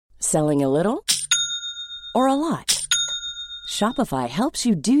Selling a little or a lot? Shopify helps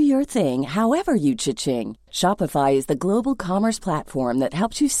you do your thing however you cha-ching. Shopify is the global commerce platform that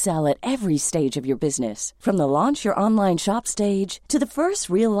helps you sell at every stage of your business. From the launch your online shop stage to the first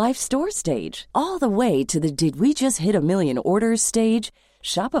real-life store stage, all the way to the did we just hit a million orders stage.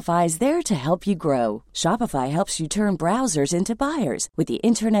 Shopify is there to help you grow. Shopify helps you turn browsers into buyers with the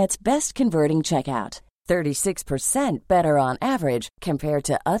internet's best converting checkout. 36% better on average compared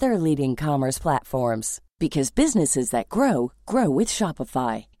to other leading commerce platforms. Because businesses that grow, grow with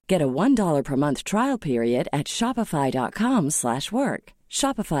Shopify. Get a $1 per month trial period at shopify.com/work.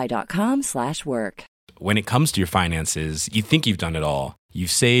 Shopify.com/work. When it comes to your finances, you think you've done it all. You've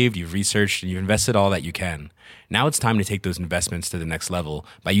saved, you've researched, and you've invested all that you can. Now it's time to take those investments to the next level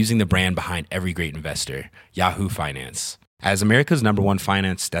by using the brand behind every great investor, Yahoo Finance. As America's #1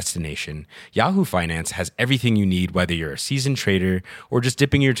 finance destination, Yahoo Finance has everything you need, whether you're a seasoned trader or just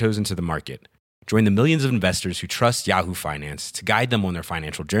dipping your toes into the market. Join the millions of investors who trust Yahoo Finance to guide them on their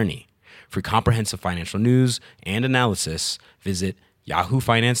financial journey. For comprehensive financial news and analysis, visit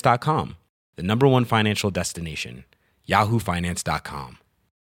yahoofinance.com, the #1 financial destination, yahoofinance.com.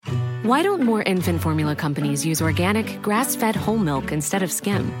 Why don't more infant formula companies use organic, grass-fed whole milk instead of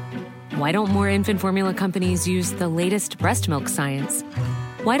skim? Why don't more infant formula companies use the latest breast milk science?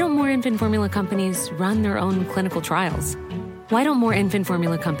 Why don't more infant formula companies run their own clinical trials? Why don't more infant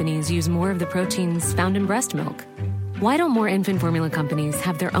formula companies use more of the proteins found in breast milk? Why don't more infant formula companies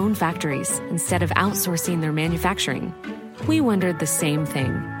have their own factories instead of outsourcing their manufacturing? We wondered the same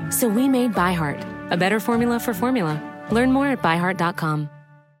thing. So we made ByHeart, a better formula for formula. Learn more at byheart.com.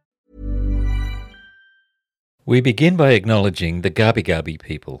 We begin by acknowledging the Gabi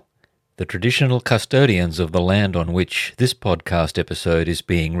people, the traditional custodians of the land on which this podcast episode is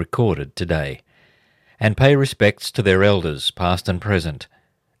being recorded today, and pay respects to their elders, past and present,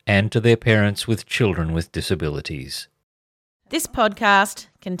 and to their parents with children with disabilities. This podcast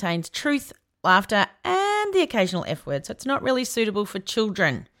contains truth, laughter, and the occasional F word, so it's not really suitable for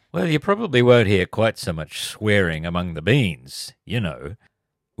children. Well, you probably won't hear quite so much swearing among the beans, you know.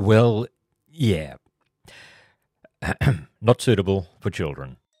 Well, yeah. Not suitable for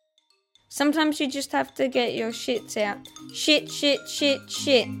children. Sometimes you just have to get your shits out. Shit, shit, shit,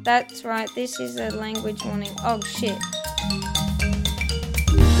 shit. That's right, this is a language warning. Oh, shit.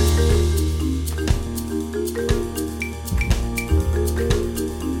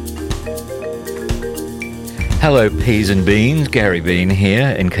 Hello, peas and beans. Gary Bean here,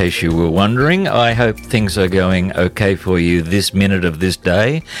 in case you were wondering. I hope things are going okay for you this minute of this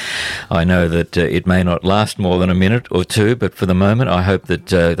day. I know that it may not last more than a minute or two, but for the moment, I hope that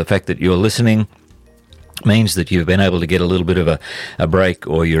the fact that you're listening means that you've been able to get a little bit of a break,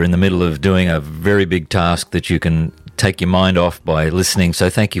 or you're in the middle of doing a very big task that you can take your mind off by listening. So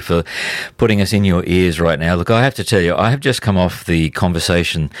thank you for putting us in your ears right now. Look, I have to tell you, I have just come off the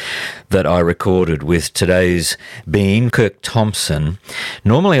conversation that I recorded with today's Bean, Kirk Thompson.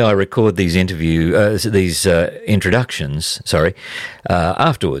 Normally I record these introductions,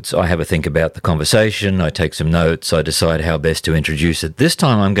 afterwards. I have a think about the conversation, I take some notes, I decide how best to introduce it. This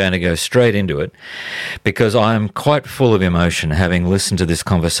time I'm going to go straight into it because I'm quite full of emotion having listened to this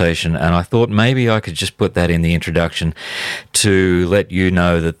conversation, and I thought maybe I could just put that in the introduction to let you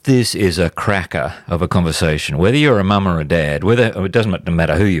know that this is a cracker of a conversation. Whether you're a mum or a dad, it doesn't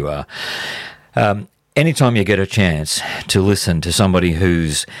matter who you are, anytime you get a chance to listen to somebody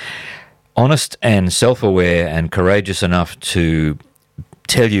who's honest and self-aware and courageous enough to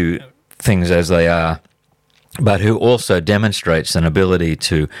tell you things as they are, but who also demonstrates an ability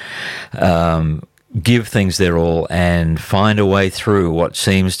to give things their all and find a way through what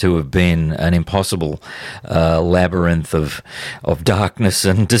seems to have been an impossible labyrinth of darkness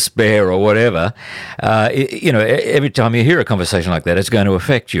and despair or whatever. Every time you hear a conversation like that, it's going to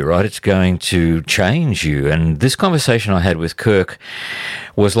affect you, right? It's going to change you. And this conversation I had with Kirk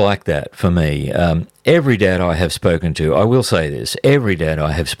was like that for me. Every dad I have spoken to, I will say this, every dad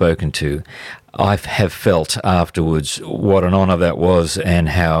I have spoken to, I have felt afterwards what an honour that was, and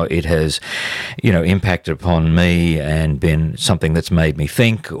how it has, impacted upon me and been something that's made me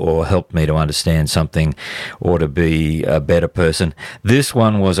think or helped me to understand something or to be a better person. This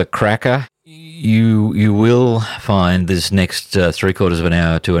one was a cracker. You will find this next 3/4 of an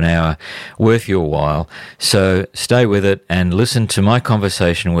hour to an hour worth your while. So stay with it and listen to my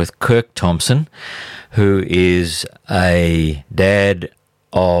conversation with Kirk Thompson, who is a dad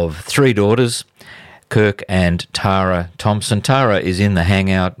of 3 daughters, Kirk and Tara Thompson. Tara is in the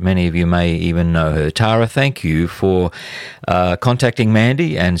Hangout. Many of you may even know her. Tara, thank you for contacting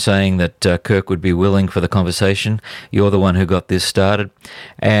Mandy and saying that Kirk would be willing for the conversation. You're the one who got this started.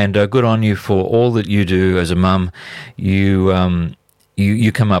 And good on you for all that you do as a mum. You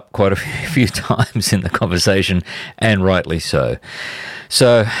come up quite a few times in the conversation, and rightly so.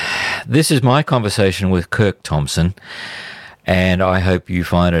 So this is my conversation with Kirk Thompson, and I hope you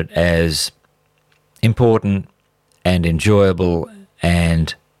find it as important and enjoyable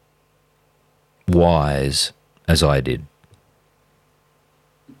and wise as I did.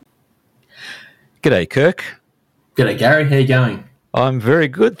 G'day, Kirk. G'day, Gary. How you going? I'm very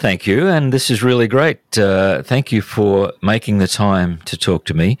good, thank you, and this is really great. Thank you for making the time to talk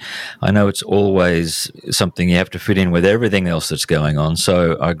to me. I know it's always something you have to fit in with everything else that's going on,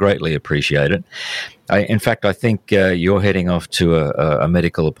 so I greatly appreciate it. In fact, I think you're heading off to a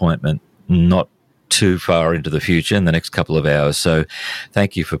medical appointment not too far into the future, in the next couple of hours, so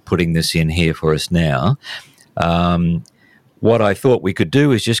thank you for putting this in here for us now. What I thought we could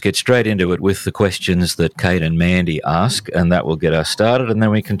do is just get straight into it with the questions that Kate and Mandy ask, and that will get us started, and then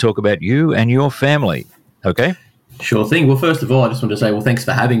we can talk about you and your family. Okay? Sure thing. Well, first of all, I just want to say, thanks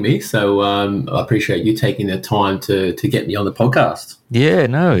for having me. So I appreciate you taking the time to get me on the podcast. Yeah,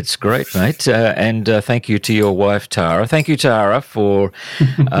 no, it's great, mate. And thank you to your wife, Tara. Thank you, Tara, for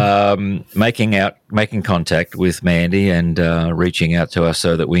making contact with Mandy and reaching out to us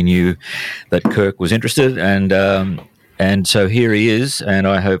so that we knew that Kirk was interested. And so here he is, and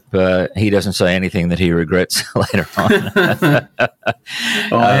I hope he doesn't say anything that he regrets later on.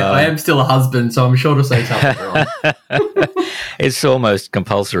 I am still a husband, so I'm sure to say something wrong. It's almost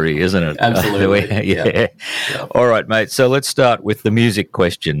compulsory, isn't it? Absolutely. Yeah. All right, mate. So let's start with the music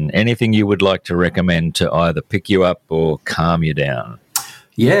question. Anything you would like to recommend to either pick you up or calm you down?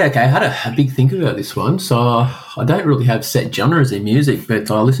 Yeah, okay. I had a big think about this one. So I don't really have set genres in music, but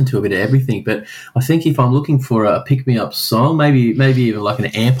I listen to a bit of everything. But I think if I'm looking for a pick-me-up song, maybe even like an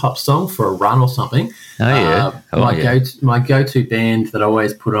amp-up song for a run or something. Oh, yeah. My go-to band that I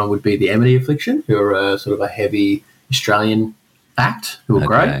always put on would be the Amity Affliction, who are sort of a heavy Australian act, who are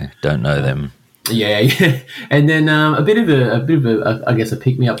great. Don't know them. Yeah. And then a bit of a I guess a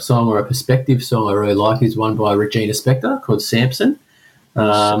pick-me-up song or a perspective song I really like is one by Regina Spektor called Samson.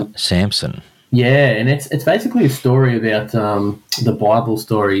 Samson. Yeah, and it's basically a story about the Bible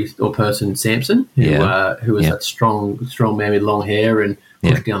story or person Samson, who was that strong man with long hair and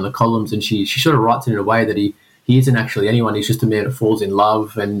pushed down the columns, and she sort of writes it in a way that he isn't actually anyone. He's just a man who falls in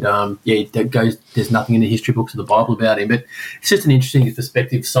love, and there's nothing in the history books of the Bible about him. But it's just an interesting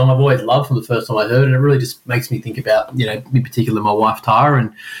perspective song I've always loved from the first time I heard it, and it really just makes me think about, in particular my wife Tara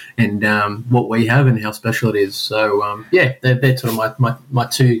and what we have and how special it is. So they're sort of my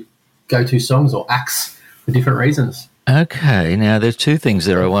two go-to songs or acts for different reasons. Okay, now there's two things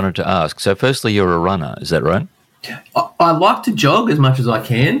there I wanted to ask. So firstly, you're a runner, is that right? I like to jog as much as I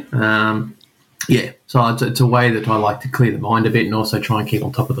can. So it's a way that I like to clear the mind a bit and also try and keep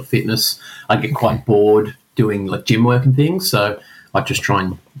on top of the fitness. I get quite bored doing like gym work and things, so I just try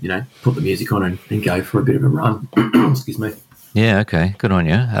and put the music on and go for a bit of a run. Excuse me. Yeah, okay, good on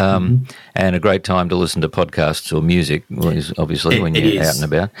you. And a great time to listen to podcasts or music, obviously, when you're out and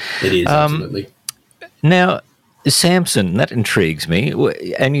about. It is, absolutely. Now, Samson, that intrigues me.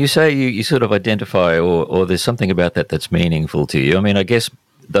 And you say you sort of identify or there's something about that that's meaningful to you. I mean, I guess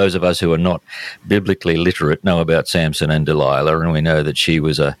those of us who are not biblically literate know about Samson and Delilah, and we know that she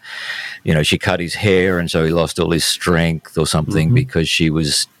was she cut his hair and so he lost all his strength or something because she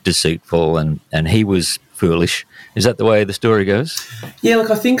was deceitful and he was foolish. Is that the way the story goes? Yeah, look,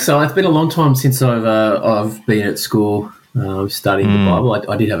 I think so. It's been a long time since I've been at school studying the Bible.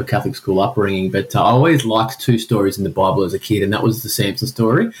 I did have a Catholic school upbringing, but I always liked two stories in the Bible as a kid, and that was the Samson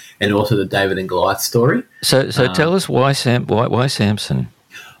story and also the David and Goliath story. So tell us why Samson?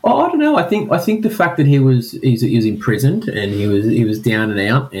 Oh, I don't know. I think the fact that he was imprisoned and he was down and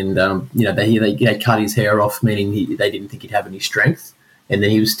out, and they cut his hair off, meaning they didn't think he'd have any strength, and then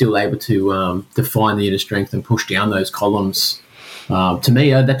he was still able to find the inner strength and push down those columns. To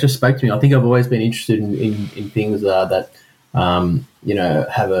me, that just spoke to me. I think I've always been interested in things that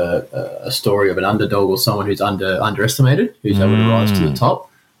have a story of an underdog or someone who's underestimated, who's able to rise to the top.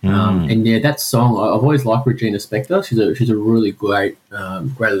 And that song, I've always liked Regina Spektor. She's a really great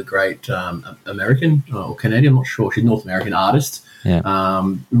American or Canadian, I'm not sure. She's a North American artist.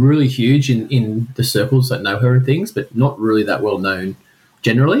 Yeah. Really huge in the circles that know her and things, but not really that well known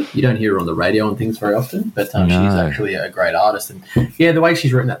generally. You don't hear her on the radio and things very often, but she's actually a great artist. And yeah, the way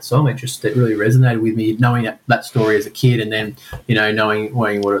she's written that song, it really resonated with me, knowing that story as a kid, and then knowing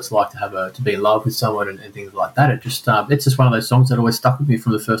what it's like to be in love with someone and things like that. It's just one of those songs that always stuck with me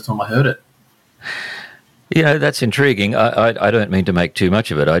from the first time I heard it. That's intriguing. I don't mean to make too much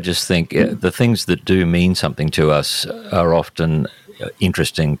of it. I just think the things that do mean something to us are often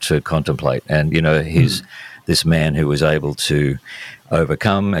interesting to contemplate. And this man who was able to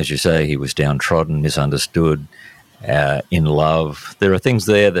overcome, as you say, he was downtrodden, misunderstood, in love. There are things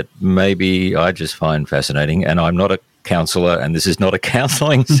there that maybe I just find fascinating, and I'm not a counsellor, and this is not a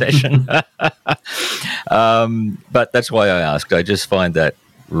counselling session. But that's why I asked. I just find that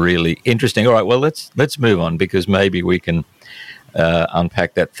really interesting. All right, well, let's move on, because maybe we can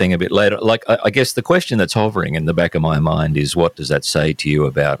unpack that thing a bit later. Like, I guess the question that's hovering in the back of my mind is, what does that say to you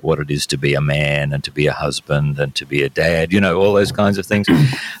about what it is to be a man and to be a husband and to be a dad? All those kinds of things.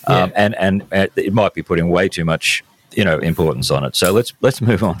 And it might be putting way too much importance on it. So let's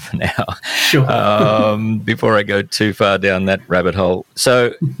move on for now. Sure. Before I go too far down that rabbit hole.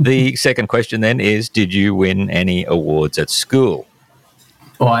 So the second question then is, did you win any awards at school?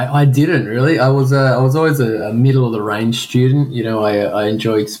 Oh, I didn't really. I was always a middle of the range student. I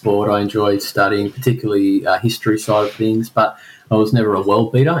enjoyed sport. I enjoyed studying, particularly history side of things. But I was never a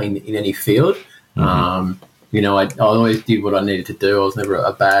world beater in any field. Mm-hmm. I always did what I needed to do. I was never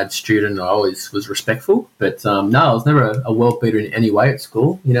a bad student. I always was respectful. But no, I was never a world beater in any way at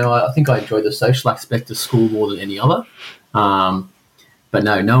school. I think I enjoyed the social aspect of school more than any other. But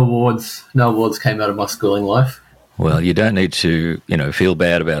no awards. No awards came out of my schooling life. Well, you don't need to, feel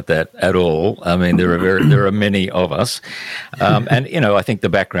bad about that at all. I mean, there are many of us, and I think the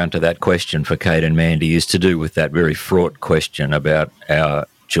background to that question for Kate and Mandy is to do with that very fraught question about our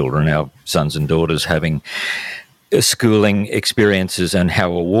children, our sons and daughters having schooling experiences, and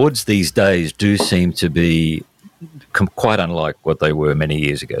how awards these days do seem to be quite unlike what they were many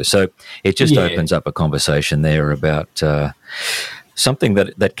years ago. So it just opens up a conversation there about something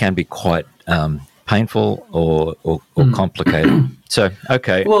that can be quite painful or complicated. So,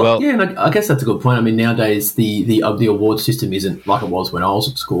 okay. Well, yeah, and I guess that's a good point. I mean, nowadays the award system isn't like it was when I was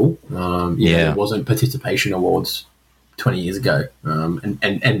at school. There wasn't participation awards 20 years ago.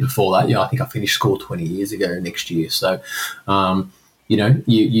 And before that, I think I finished school 20 years ago next year. So,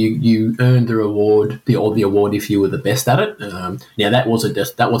 you earned the award, the award if you were the best at it. Now that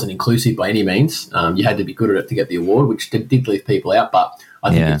wasn't inclusive by any means. You had to be good at it to get the award, which did leave people out. But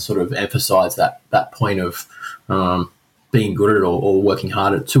I think it sort of emphasised that point of being good at it or working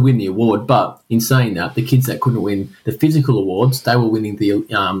hard to win the award. But in saying that, the kids that couldn't win the physical awards, they were winning the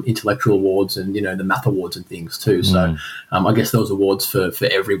intellectual awards and the math awards and things too. So I guess there was awards for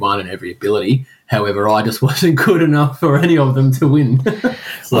everyone and every ability. However, I just wasn't good enough for any of them to win.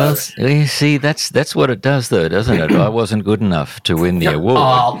 Well, you see, that's what it does, though, doesn't it? I wasn't good enough to win the award.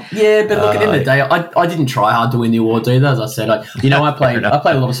 Oh, yeah, but look, at the end of the day, I didn't try hard to win the awards either. As I said, I played a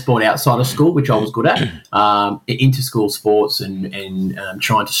lot of sport outside of school, which I was good at. Inter-school sports and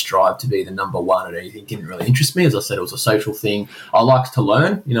trying to strive to be the number one at anything didn't really interest me. As I said, it was a social thing. I liked to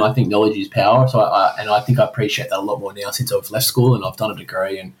learn. I think knowledge is power. So I think I appreciate that a lot more now since I've left school and I've done a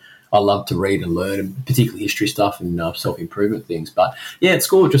degree, and I love to read and learn, and particularly history stuff and self-improvement things. But yeah, at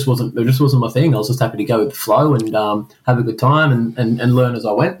school it just wasn't my thing. I was just happy to go with the flow and have a good time and learn as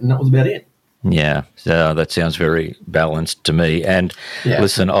I went, and that was about it. Yeah, so that sounds very balanced to me. And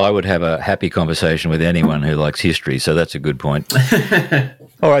listen, I would have a happy conversation with anyone who likes history, so that's a good point.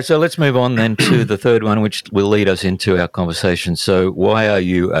 All right, so let's move on then to the third one, which will lead us into our conversation. So why are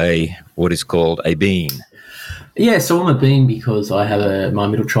you what is called a bean? Yeah, so I'm a bean because I have my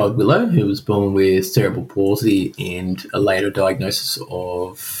middle child, Willow, who was born with cerebral palsy and a later diagnosis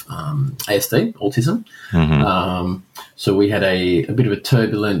of ASD, autism. Mm-hmm. So we had a bit of a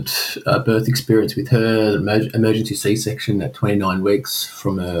turbulent birth experience with her, emergency C-section at 29 weeks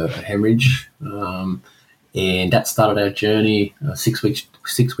from a hemorrhage. And that started our journey, a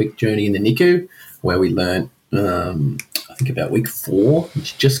six-week journey in the NICU, where we learned, I think about week 4,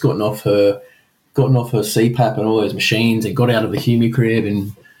 she'd just gotten off her CPAP and all those machines and got out of the Humicrib,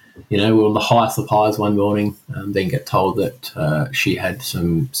 and we were on the highest of highs one morning, then get told that she had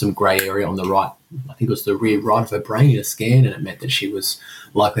some grey area on the right, I think it was the rear right of her brain in a scan, and it meant that she was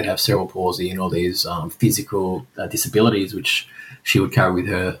likely to have cerebral palsy and all these physical disabilities which she would carry with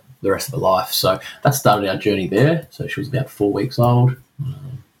her the rest of her life. So that started our journey there. So she was about 4 weeks old.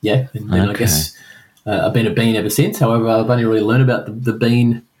 And then I guess I've been a bean ever since. However, I've only really learned about the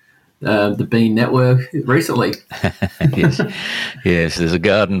bean the Bean Network recently. yes, there's a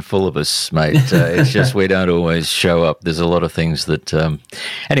garden full of us, mate. It's just we don't always show up. There's a lot of things that...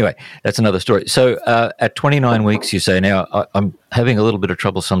 Anyway, that's another story. So at 29 weeks, you say, now, I'm having a little bit of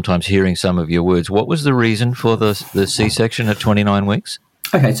trouble sometimes hearing some of your words. What was the reason for the C-section at 29 weeks?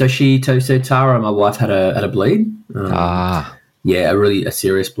 Okay, so Tara, my wife, had a bleed. Yeah, a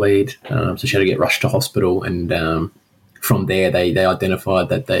serious bleed. So she had to get rushed to hospital, and from there they identified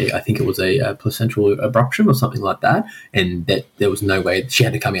that I think it was a placental abruption or something like that, and that there was no way she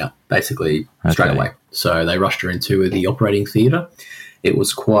had to come out basically straight away. So they rushed her into the operating theatre. It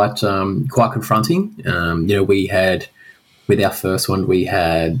was quite confronting. We had, with our first one, we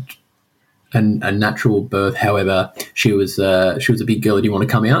had a natural birth. However, she was a big girl who didn't want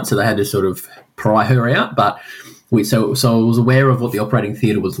to come out, so they had to sort of pry her out. But so I was aware of what the operating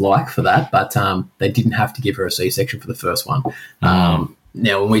theatre was like for that, but they didn't have to give her a C-section for the first one.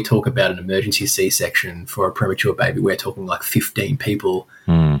 Now, when we talk about an emergency C-section for a premature baby, we're talking like 15 people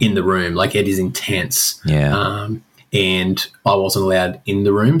in the room. Like, it is intense. Yeah. And I wasn't allowed in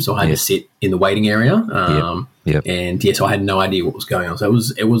the room, so I had to sit in the waiting area. And so I had no idea what was going on. So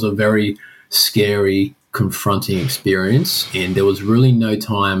it was a very scary, confronting experience, and there was really no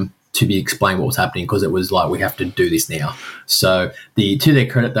time to be explained what was happening, because it was like, we have to do this now. So to their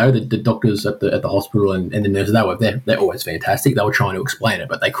credit, though, the doctors at the hospital and the nurses, they're always fantastic. They were trying to explain it,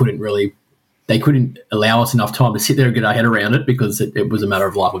 but they couldn't allow us enough time to sit there and get our head around it, because it was a matter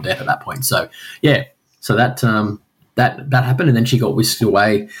of life or death at that point. So so that happened, and then she got whisked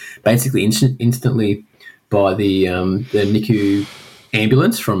away basically instantly by the NICU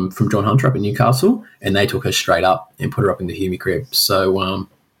ambulance from John Hunter up in Newcastle, and they took her straight up and put her up in the Hume crib. So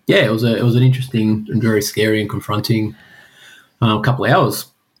it was an interesting and very scary and confronting couple of hours.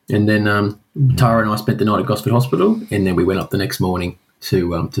 And then Tara and I spent the night at Gosford Hospital, and then we went up the next morning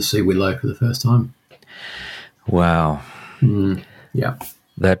to see Willow for the first time. Wow. Yeah.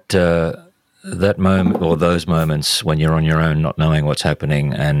 That moment, or those moments when you're on your own, not knowing what's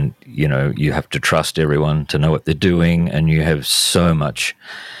happening, and you have to trust everyone to know what they're doing, and you have so much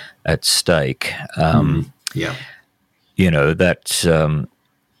at stake.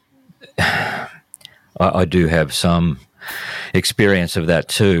 I do have some experience of that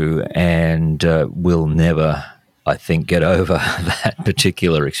too, and will never, I think, get over that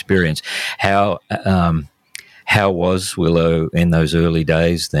particular experience. How was Willow in those early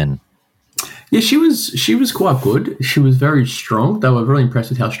days then? Yeah, she was quite good. She was very strong. They were really impressed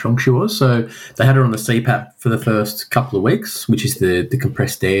with how strong she was. So they had her on the CPAP for the first couple of weeks, which is the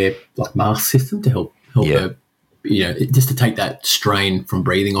compressed air like mask system to help her, just to take that strain from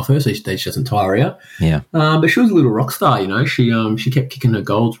breathing off her, so she doesn't tire out. Yeah. But she was a little rock star. She kept kicking her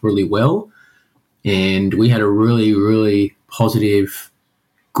goals really well, and we had a really, really positive,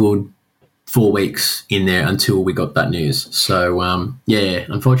 good 4 weeks in there until we got that news. So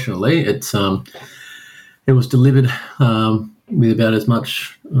unfortunately, it was delivered with about as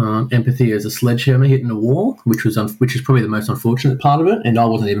much empathy as a sledgehammer hitting a wall, which is probably the most unfortunate part of it. And I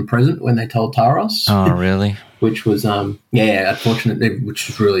wasn't even present when they told Tara us. Oh, really? Which was unfortunate, which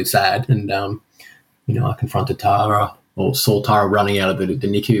was really sad. And I confronted Tara, or saw Tara running out of the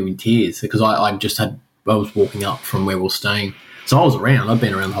NICU in tears, because I was walking up from where we were staying. So I was around. I'd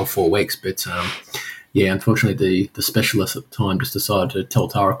been around the whole 4 weeks, but unfortunately, the specialist at the time just decided to tell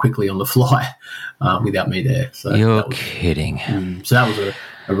Tara quickly on the fly without me there. So you're kidding. So that was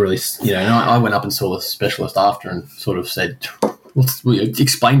a really, and I went up and saw the specialist after and sort of said,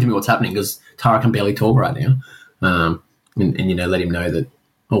 explain to me what's happening, because Tara can barely talk right now, and let him know that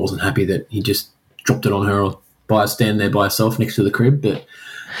I wasn't happy that he just dropped it on her or stand there by herself next to the crib. But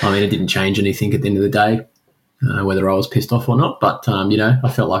it didn't change anything at the end of the day. Whether I was pissed off or not, but I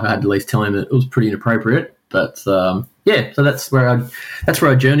felt like I had to at least tell him that it was pretty inappropriate. But so that's where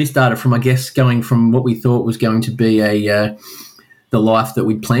our journey started from. I guess going from what we thought was going to be the life that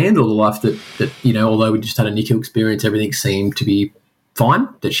we'd planned, or the life that although we just had a NICU experience, everything seemed to be fine.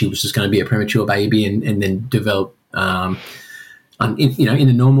 That she was just going to be a premature baby and then develop in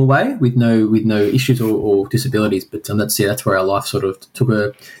a normal way with no issues or disabilities. But that's where our life sort of took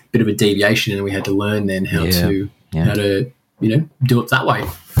a bit of a deviation, and we had to learn then how to do it that way.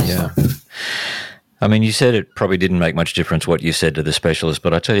 Yeah. I mean, you said it probably didn't make much difference what you said to the specialist,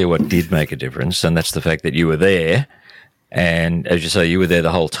 but I tell you what did make a difference, and that's the fact that you were there. And as you say, you were there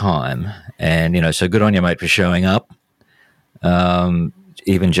the whole time. And, so good on you, mate, for showing up.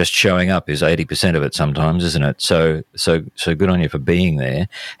 Even just showing up is 80% of it sometimes, isn't it? So good on you for being there.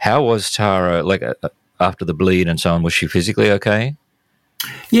 How was Tara, after the bleed and so on? Was she physically okay?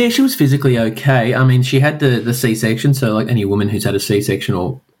 Yeah, she was physically okay. I mean, she had the C-section, so like any woman who's had a C-section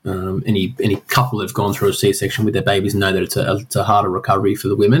or any couple that've gone through a C-section with their babies know that it's a harder recovery for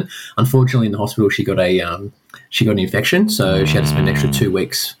the women. Unfortunately, in the hospital, she got an infection, so she had to spend an extra 2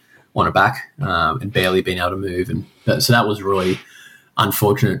 weeks on her back and barely being able to move. So that was really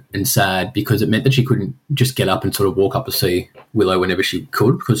unfortunate and sad, because it meant that she couldn't just get up and sort of walk up to see Willow whenever she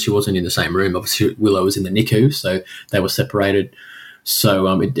could, because she wasn't in the same room. Obviously, Willow was in the NICU, so they were separated.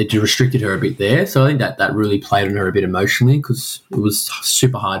 So it restricted her a bit there. So I think that really played on her a bit emotionally, because it was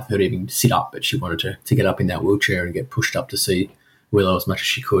super hard for her to even sit up, but she wanted to get up in that wheelchair and get pushed up to see Willow as much as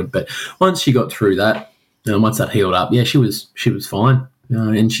she could. But once she got through that, once that healed up, she was fine.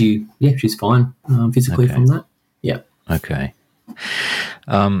 And she's fine physically from that. Yeah. Okay.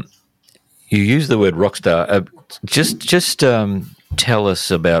 You use the word rock star. Just tell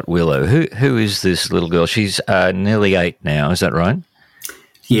us about Willow. Who is this little girl? She's nearly 8 now. Is that right?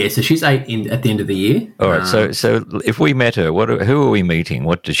 Yeah, so she's 8 at the end of the year. All right. So if we met her, who are we meeting?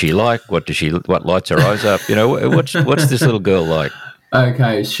 What does she like? What lights her eyes up? What's this little girl like?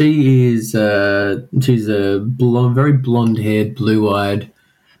 Okay, she's a very blonde-haired, blue-eyed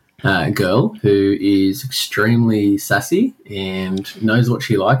girl who is extremely sassy and knows what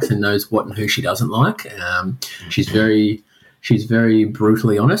she likes and knows what and who she doesn't like. She's very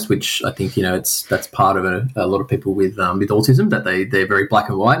brutally honest, which I think that's part of a lot of people with autism, that they're very black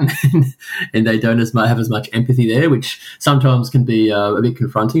and white and they don't have as much empathy there, which sometimes can be a bit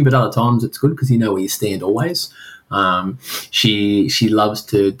confronting, but other times it's good because you know where you stand always. She loves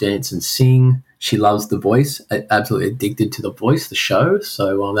to dance and sing. She loves The Voice, absolutely addicted to The Voice, the show.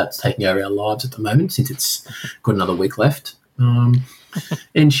 So that's taking over our lives at the moment, since it's got another week left. And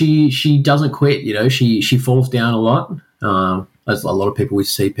she doesn't quit. She falls down a lot, as a lot of people with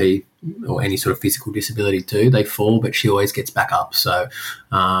CP or any sort of physical disability do. They fall, but she always gets back up. So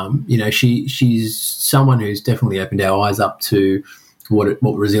she's someone who's definitely opened our eyes up to what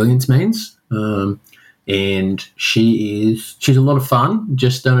resilience means. And she's a lot of fun.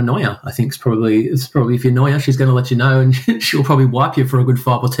 Just don't annoy her. I think it's probably if you annoy her, she's going to let you know, and she'll probably wipe you for a good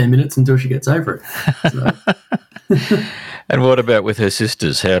 5 or 10 minutes until she gets over it. So. And what about with her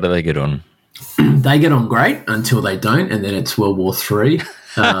sisters? How do they get on? They get on great until they don't, and then it's World War III.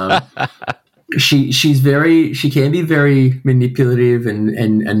 She can be very manipulative and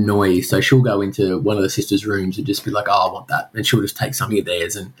annoying. So she'll go into one of the sisters' rooms and just be like, "Oh, I want that," and she'll just take something of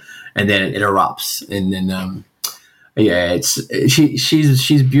theirs, and then it erupts. And then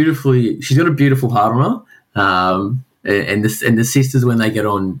she's beautifully. She's got a beautiful heart on her. And the sisters, when they get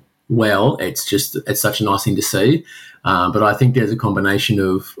on well, it's such a nice thing to see. But I think there's a combination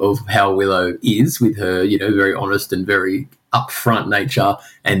of how Willow is with her, very honest and very upfront nature,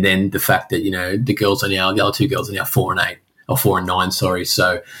 and then the fact that the other 2 girls are now 4 and 8 or 4 and 9, sorry.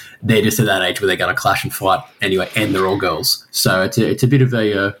 So they're just at that age where they're going to clash and fight anyway, and they're all girls. So it's a bit of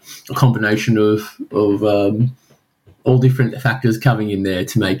a combination of all different factors coming in there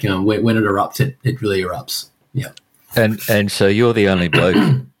to make when it erupts, it really erupts. Yeah. And so you're the only bloke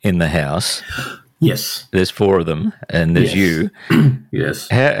in the house. Yes. There's 4 of them, and there's you. Yes.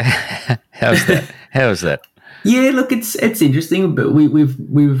 How's that? How's that? Yeah, look, it's interesting, but we've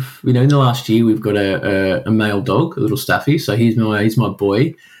in the last year we've got a male dog, a little Staffy, so he's my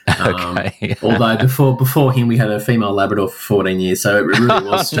boy. Okay. Although before him we had a female Labrador for 14 years, so it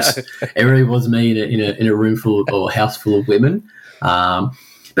really was me in a room full or house full of women.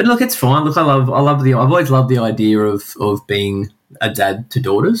 But look, it's fine. Look, I've always loved the idea of being a dad to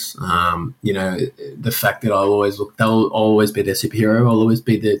daughters. The fact that they'll always be their superhero. I'll always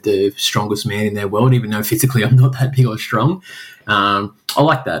be the strongest man in their world, even though physically I'm not that big or strong. I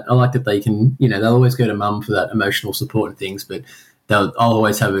like that. I like that they can, they'll always go to mum for that emotional support and things, but I'll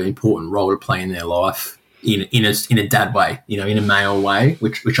always have an important role to play in their life in a dad way, in a male way,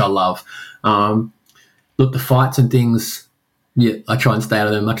 which I love. Look, the fights and things, yeah, I try and stay out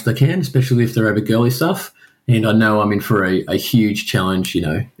of them as much as I can, especially if they're over girly stuff. And I know I'm in for a huge challenge,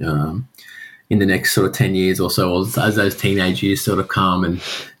 in the next sort of 10 years or so, as those teenage years sort of come and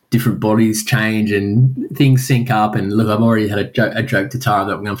different bodies change and things sync up. And look, I've already had a joke to Tara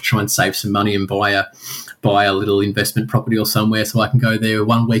that I'm going to try and save some money and buy a little investment property or somewhere so I can go there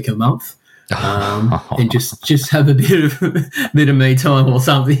 1 week a month. And just have a bit of me time or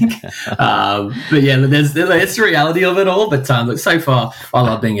something. But yeah, that's the reality of it all. But look, so far I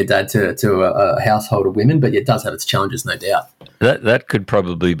love being a dad to a household of women, but it does have its challenges, no doubt. That could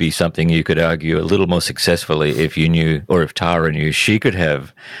probably be something you could argue a little more successfully if you knew, or if Tara knew she could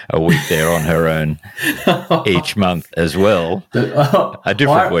have a week there on her own each month as well, a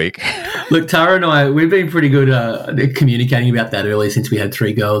different week. Look, Tara and I, we've been pretty good at communicating about that early since we had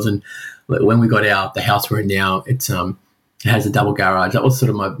 3 girls, and when we got the house we're in now, it's It has a double garage. That was sort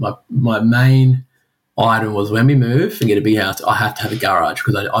of my main item was when we move and get a big house, I have to have a garage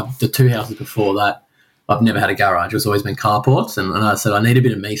because the 2 houses before that, I've never had a garage. It's always been carports. And I said, I need a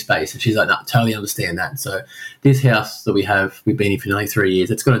bit of me space. And she's like, no, totally understand that. So this house that we've been in for nearly 3 years,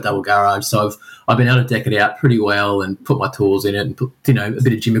 it's got a double garage. So I've been able to deck it out pretty well and put my tools in it and put, a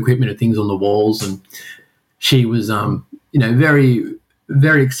bit of gym equipment and things on the walls. And she was, very,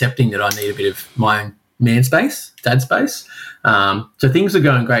 very accepting that I need a bit of my own man space, dad space. So things were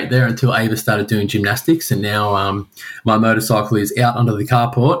going great there until Ava started doing gymnastics, and now my motorcycle is out under the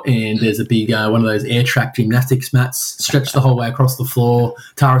carport, and there's a big one of those air track gymnastics mats stretched the whole way across the floor.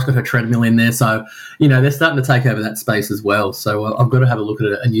 Tara's got her treadmill in there, so they're starting to take over that space as well. So I've got to have a look at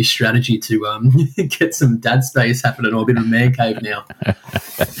a new strategy to get some dad space happening, or a bit of a man cave now.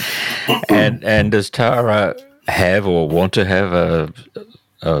 And does Tara have or want to have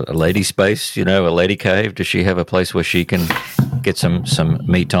a lady space, a lady cave? Does she have a place where she can get some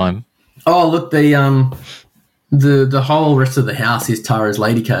me time? Oh, look, the whole rest of the house is Tara's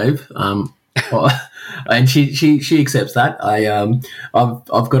lady cave, and she accepts that.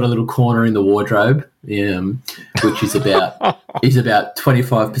 I've got a little corner in the wardrobe, which is about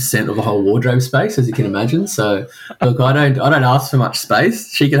 25% of the whole wardrobe space, as you can imagine. So look, I don't ask for much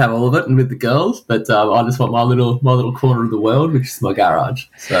space. She can have all of it, and with the girls, but I just want my little corner of the world, which is my garage.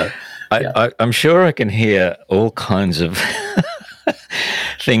 So yeah. I'm sure I can hear all kinds of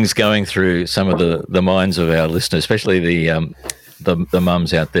things going through some of the minds of our listeners, especially the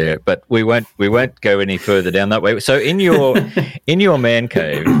mums out there. But we won't go any further down that way. So in your man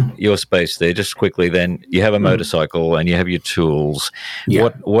cave, your space there, just quickly, then you have a motorcycle and you have your tools. Yeah.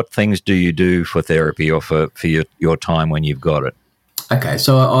 What things do you do for therapy or for your time when you've got it? Okay,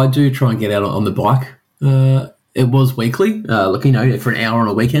 so I do try and get out on the bike. It was weekly, for an hour on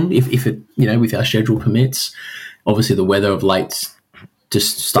a weekend, if it, with our schedule permits. Obviously, the weather of late's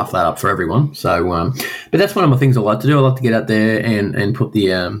just stuff that up for everyone. So, but that's one of my things I like to do. I like to get out there and put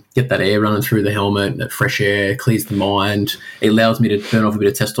get that air running through the helmet. That fresh air clears the mind. It allows me to burn off a bit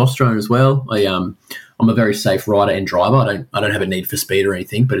of testosterone as well. I'm a very safe rider and driver. I don't have a need for speed or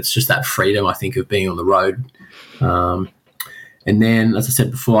anything, but it's just that freedom, I think, of being on the road. And then, as I said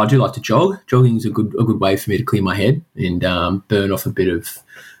before, I do like to jog. Jogging is a good way for me to clear my head and burn off a bit of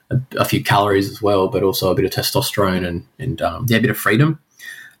a few calories as well, but also a bit of testosterone and a bit of freedom.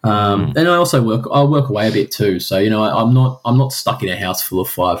 And I also work away a bit too. So I'm not stuck in a house full of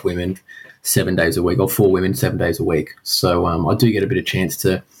 5 women 7 days a week, or 4 women 7 days a week. So I do get a bit of chance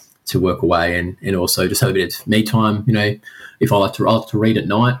to work away and also just have a bit of me time. If I like to read at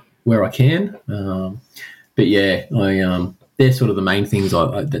night where I can. But yeah, they're sort of the main things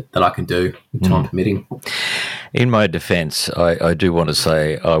that I can do, time permitting. In my defence, I do want to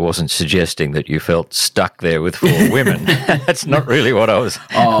say I wasn't suggesting that you felt stuck there with 4 women. That's not really what I was.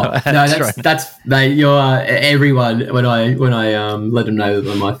 Oh no, that's everyone. When I let them know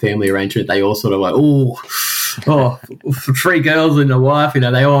that my family arrangement, they all sort of like, oh, 3 girls and a wife.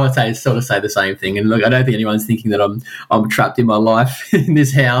 They all say the same thing. And look, I don't think anyone's thinking that I'm trapped in my life in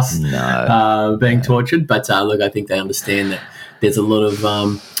this house, being tortured. But look, I think they understand that there's a lot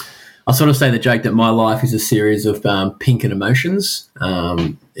of. I sort of say the joke that my life is a series of pink and emotions,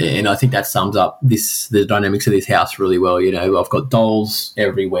 and I think that sums up the dynamics of this house really well. I've got dolls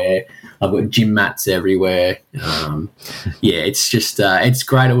everywhere, I've got gym mats everywhere. It's just it's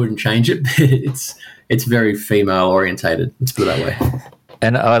great. I wouldn't change it, but it's very female orientated. Let's put it that way.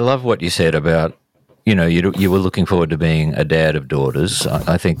 And I love what you said about you were looking forward to being a dad of daughters.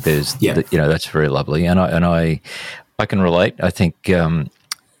 I think there's that's very lovely, and I can relate. I think.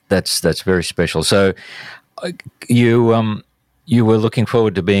 That's very special. So, you were looking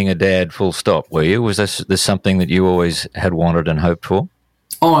forward to being a dad, full stop, were you? Was this something that you always had wanted and hoped for?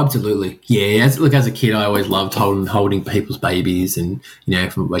 Oh, absolutely. Yeah. As a kid, I always loved holding people's babies, and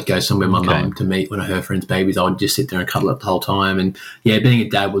if I'd go somewhere with my mum to meet one of her friends' babies, I would just sit there and cuddle up the whole time. And yeah, being a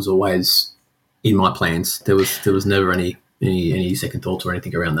dad was always in my plans. There was never any second thoughts or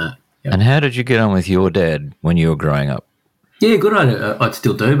anything around that. Yep. And how did you get on with your dad when you were growing up? Yeah, good. I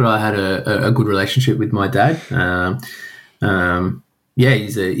still do, but I had a good relationship with my dad.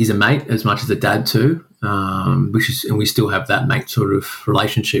 He's a mate as much as a dad too, and we still have that mate sort of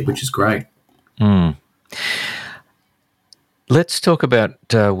relationship, which is great. Let's talk about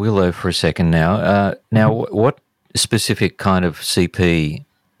Willow for a second now. What specific kind of CP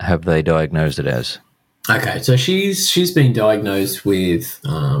have they diagnosed it as? Okay, so she's been diagnosed with,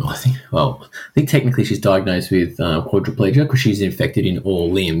 I think technically she's diagnosed with quadriplegia because she's infected in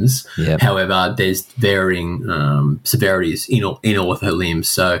all limbs. Yep. However, there's varying severities in all of her limbs.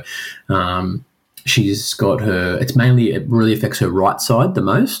 So she's got it really affects her right side the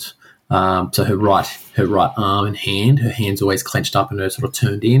most. So her right arm and hand, her hand's always clenched up and her sort of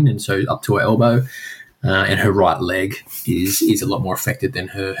turned in, and so up to her elbow. And her right leg is a lot more affected than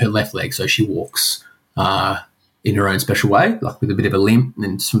her left leg. So she walks in her own special way, like with a bit of a limp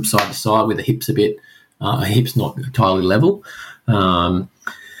and from side to side with the hips her hips not entirely level.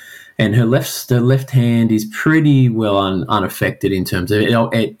 And her left hand is pretty well unaffected in terms of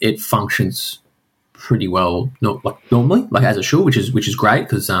it functions pretty well, not like normally, like as it should, which is great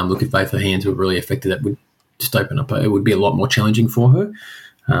because look, if both her hands were really affected, that would just open up. It would be a lot more challenging for her.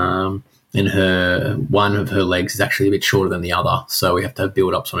 And one of her legs is actually a bit shorter than the other, so we have to have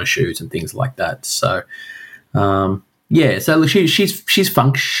build-ups on her shoes and things like that. So, so look, she's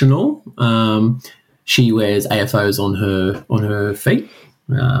functional. She wears AFOs on her feet,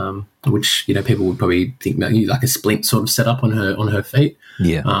 which people would probably think about like a splint sort of setup on her feet,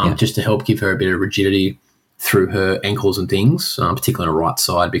 just to help give her a bit of rigidity through her ankles and things, particularly on the right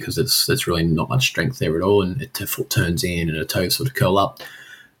side because there's really not much strength there at all, and her foot turns in and her toes sort of curl up.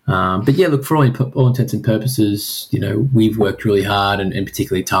 But yeah, look, for all intents and purposes, we've worked really hard, and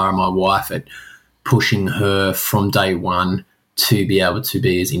particularly Tara, my wife, at pushing her from day one to be able to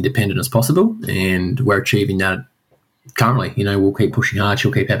be as independent as possible, and we're achieving that currently. We'll keep pushing hard.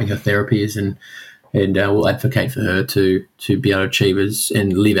 She'll keep having her therapies, and we'll advocate for her to be able to achieve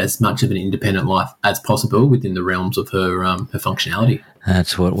and live as much of an independent life as possible within the realms of her functionality.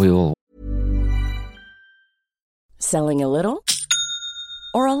 That's what we all. Selling a little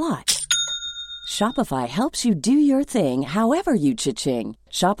or a lot? Shopify helps you do your thing however you cha-ching.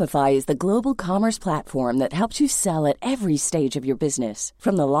 Shopify is the global commerce platform that helps you sell at every stage of your business.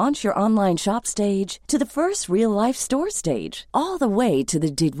 From the launch your online shop stage to the first real-life store stage, all the way to the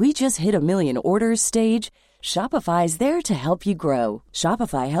did we just hit a million orders stage. Shopify is there to help you grow.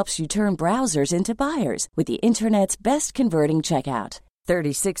 Shopify helps you turn browsers into buyers with the internet's best converting checkout.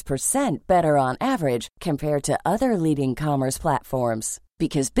 36% better on average compared to other leading commerce platforms.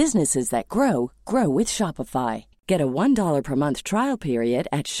 Because businesses that grow with Shopify. Get a $1 per month trial period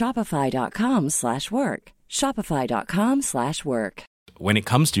at shopify.com/work. Shopify.com/work. When it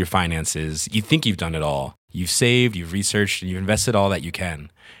comes to your finances, you think you've done it all. You've saved, you've researched, and you've invested all that you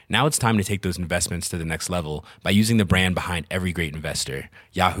can. Now it's time to take those investments to the next level by using the brand behind every great investor,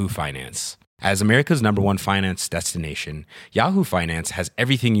 Yahoo Finance. As America's #1 finance destination, Yahoo Finance has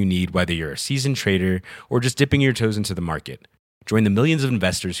everything you need, whether you're a seasoned trader or just dipping your toes into the market. Join the millions of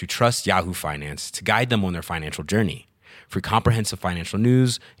investors who trust Yahoo Finance to guide them on their financial journey. For comprehensive financial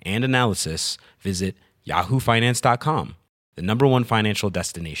news and analysis, visit yahoofinance.com, the #1 financial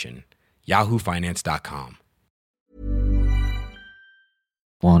destination, yahoofinance.com.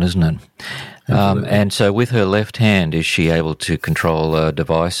 One, isn't it? And so with her left hand, is she able to control a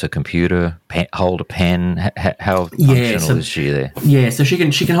device, a computer, hold a pen? How functional is she there? Yeah, so she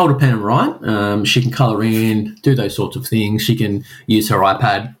can hold a pen and write. She can colour in, do those sorts of things. She can use her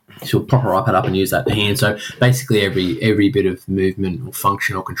iPad. She'll prop her iPad up and use that hand. So basically every bit of movement or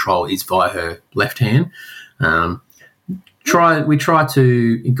function or control is via her left hand. We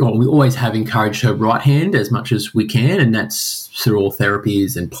always have encouraged her right hand as much as we can, and that's through all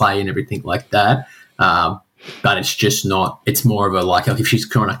therapies and play and everything like that. But it's just not, it's more of a like if she's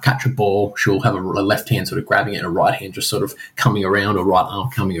trying to catch a ball, she'll have a left hand sort of grabbing it and a right hand just sort of coming around, or right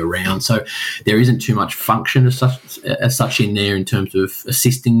arm coming around. So there isn't too much function as such in there in terms of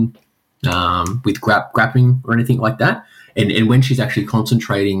assisting with grabbing or anything like that. And when she's actually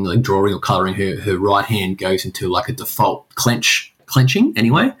concentrating, like drawing or colouring, her right hand goes into like a default clenching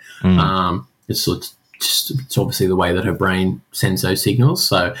anyway. It's obviously the way that her brain sends those signals.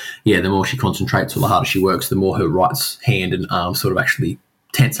 So, yeah, the more she concentrates or the harder she works, the more her right hand and arm sort of actually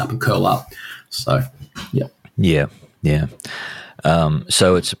tense up and curl up. So, yeah. Yeah.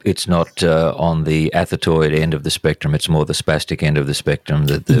 So it's not on the athetoid end of the spectrum. It's more the spastic end of the spectrum,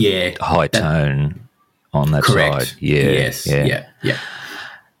 the high tone on that correct. side. Yeah. Yes. Yeah.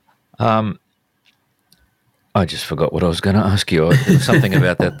 I just forgot what I was going to ask you. There was something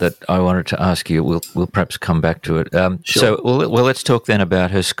about that I wanted to ask you. We'll perhaps come back to it. Sure. So, let's talk then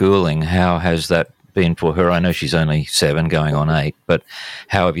about her schooling. How has that been for her? I know she's only 7, going on 8, but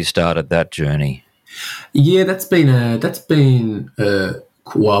how have you started that journey? Yeah, that's been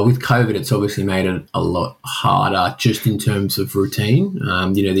well, with COVID, it's obviously made it a lot harder just in terms of routine.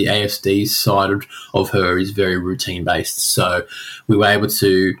 The ASD side of her is very routine based. So we were able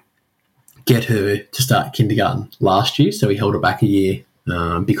to get her to start kindergarten last year. So we held her back a year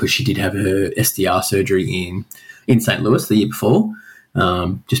because she did have her SDR surgery in St. Louis the year before,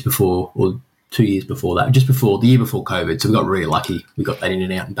 just before, or 2 years before that, just before the year before COVID. So we got really lucky. We got that in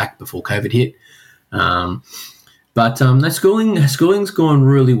and out and back before COVID hit. No, schooling's gone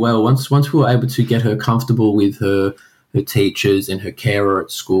really well. Once we were able to get her comfortable with her teachers and her carer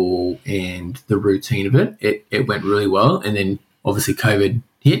at school and the routine of it went really well. And then obviously COVID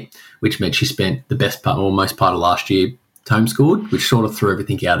hit, which meant she spent the best part or most part of last year homeschooled, which sort of threw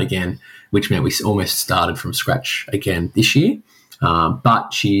everything out again, which meant we almost started from scratch again this year.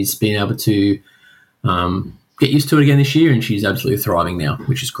 But she's been able to get used to it again this year, and she's absolutely thriving now,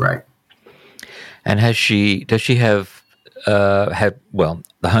 which is great. And does she have, the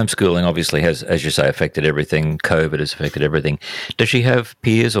homeschooling obviously has, as you say, affected everything. COVID has affected everything. Does she have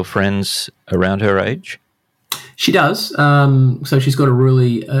peers or friends around her age? She does. So she's got a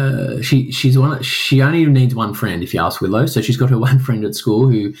really, she only needs one friend, if you ask Willow. So she's got her one friend at school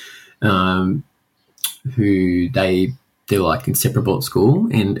who they're like inseparable at school,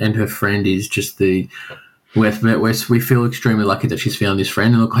 and her friend is just we feel extremely lucky that she's found this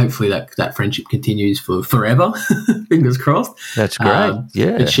friend, and look, hopefully that friendship continues for forever. Fingers crossed. That's great.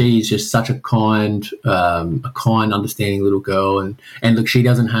 Yeah. But she's just such a kind, understanding little girl, and look, she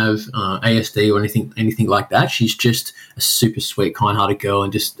doesn't have ASD or anything like that. She's just a super sweet, kind-hearted girl,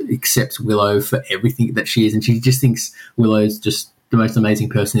 and just accepts Willow for everything that she is, and she just thinks Willow's just the most amazing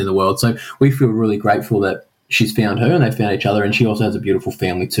person in the world. So we feel really grateful that she's found her and they found each other, and she also has a beautiful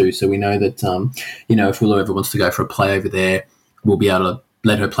family too. So we know that, if Willow ever wants to go for a play over there, we'll be able to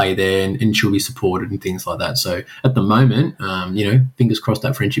let her play there, and she'll be supported and things like that. So at the moment, fingers crossed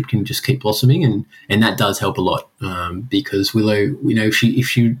that friendship can just keep blossoming, and that does help a lot, because Willow, if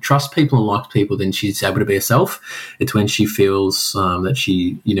she trusts people and likes people, then she's able to be herself. It's when she feels that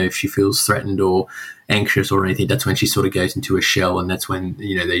if she feels threatened or anxious or anything, that's when she sort of goes into a shell, and that's when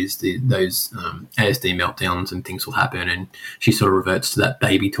those ASD meltdowns and things will happen, and she sort of reverts to that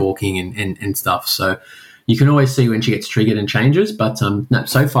baby talking and stuff. So you can always see when she gets triggered and changes, but no,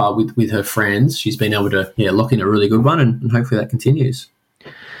 so far with her friends, she's been able to lock in a really good one, and hopefully that continues.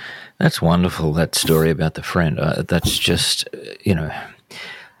 That's wonderful, that story about the friend. That's just,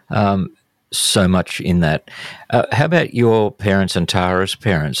 so much in that. How about your parents and Tara's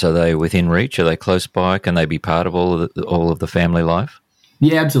parents? Are they within reach? Are they close by? Can they be part of all of the family life?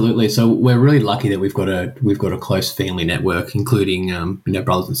 Yeah, absolutely. So we're really lucky that we've got a close family network, including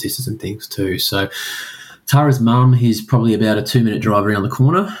brothers and sisters and things too. So Tara's mum is probably about a 2-minute drive around the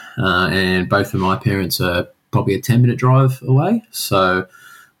corner, and both of my parents are probably a 10-minute drive away. So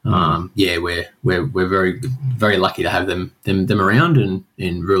we're very, very lucky to have them around and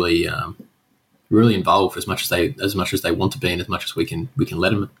really really involved as much as they want to be, and as much as we can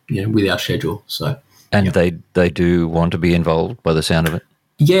let them with our schedule. So they do want to be involved by the sound of it.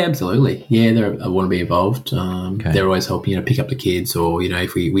 Yeah, absolutely. Yeah, they want to be involved. Okay. They're always helping, pick up the kids, or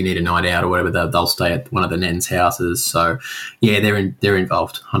if we need a night out or whatever, they'll stay at one of the Nan's houses. So yeah, they're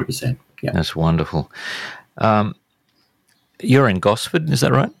involved, 100%. Yeah, that's wonderful. You're in Gosford, is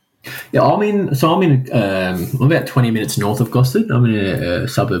that right? Yeah, I'm about 20 minutes north of Gosford. I'm in a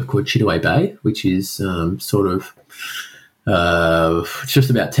suburb called Chittaway Bay, which is it's just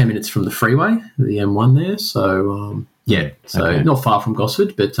about 10 minutes from the freeway, the M1 there. So not far from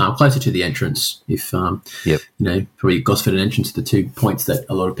Gosford, but closer to the entrance. If probably Gosford and entrance are the 2 points that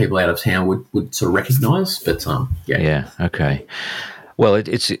a lot of people out of town would sort of recognise. But yeah, okay. Well,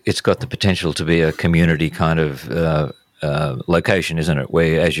 it's got the potential to be a community kind of location, isn't it?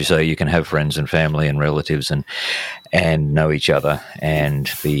 Where, as you say, you can have friends and family and relatives and know each other and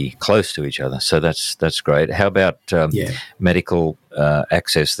be close to each other. So that's great. How about medical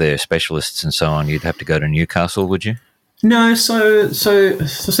access there, specialists and so on? You'd have to go to Newcastle, would you? No. So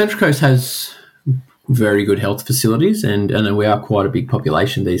Central Coast has very good health facilities, and we are quite a big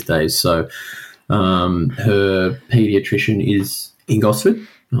population these days. So her paediatrician is in Gosford.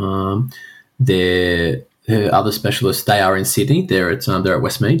 Her other specialists, they are in Sydney. They're at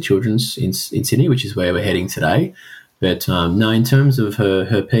Westmead Children's in Sydney, which is where we're heading today. But no, in terms of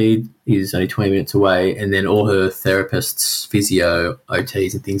her ped is only 20 minutes away, and then all her therapists, physio,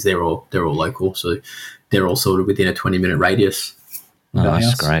 OTs, and things, they're all local, so they're all sort of within a 20-minute radius. Oh,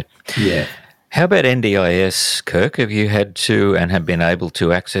 that's great. Yeah. How about NDIS, Kirk? Have you had to and have been able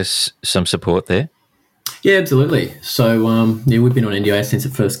to access some support there? Yeah, absolutely. So we've been on NDIS since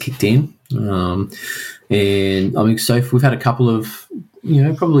it first kicked in. And I mean, so we've had a couple of,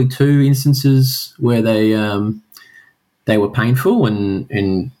 probably 2 instances where they were painful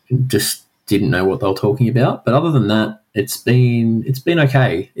and just didn't know what they were talking about. But other than that, it's been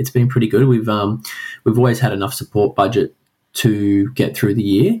okay. It's been pretty good. We've always had enough support budget to get through the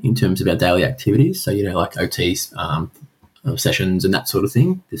year in terms of our daily activities. So like OTs, sessions, and that sort of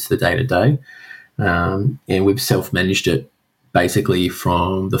thing. It's the day to day, and we've self-managed it basically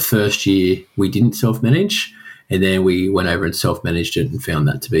from the first year we didn't self-manage, and then we went over and self-managed it and found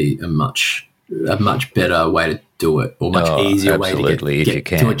that to be a much better way to do it, or much easier way to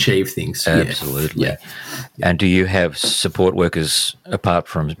to achieve things. Absolutely. Yeah. And do you have support workers apart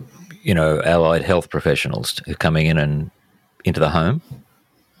from, allied health professionals coming in and into the home?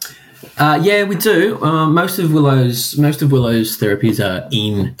 Yeah, we do. Most of Willow's therapies are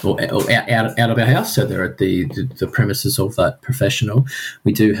in or out of our house, so they're at the premises of that professional.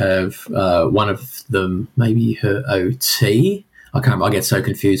 We do have one of them, maybe her OT. I can't remember. I get so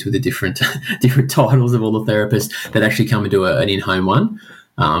confused with the different titles of all the therapists that actually come and do an in-home one.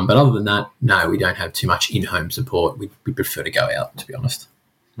 But other than that, no, we don't have too much in-home support. We prefer to go out, to be honest.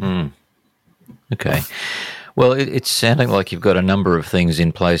 Okay. Well, it's sounding like you've got a number of things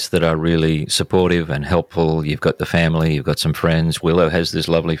in place that are really supportive and helpful. You've got the family, you've got some friends. Willow has this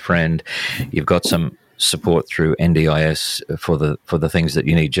lovely friend. You've got some support through NDIS for the things that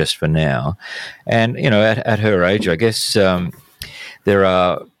you need just for now. And, at her age, I guess there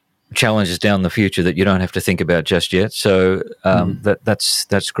are challenges down the future that you don't have to think about just yet. So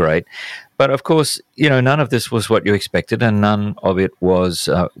that's great. But of course, none of this was what you expected, and none of it was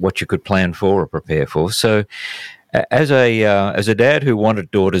what you could plan for or prepare for. So, as a dad who wanted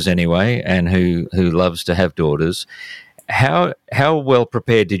daughters anyway, and who loves to have daughters, how well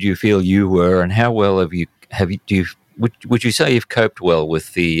prepared did you feel you were, and how well would you say you've coped well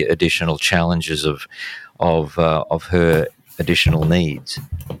with the additional challenges of her additional needs?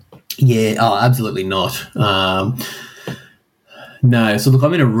 Yeah, absolutely not. No, so look,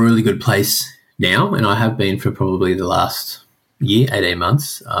 I'm in a really good place now, and I have been for probably the last year, 18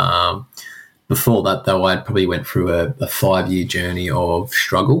 months. Before that, though, I probably went through a 5-year journey of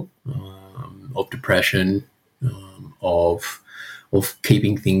struggle, of depression, of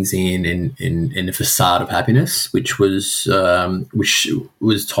keeping things in a facade of happiness, which was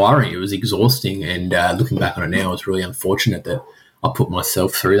tiring. It was exhausting, and looking back on it now, it's really unfortunate that I put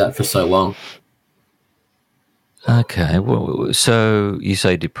myself through that for so long. Okay, well, so you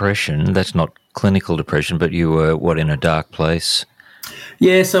say depression. That's not clinical depression, but you were in a dark place?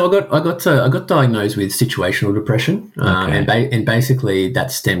 Yeah, so I got diagnosed with situational depression, and basically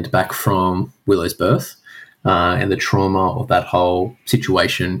that stemmed back from Willow's birth and the trauma of that whole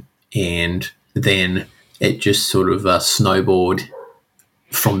situation, and then it just sort of snowballed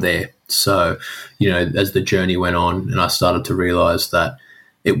from there. So, as the journey went on, and I started to realise that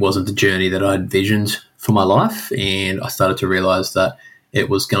it wasn't the journey that I envisioned for my life, and I started to realise that it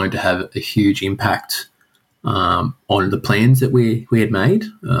was going to have a huge impact on the plans that we had made,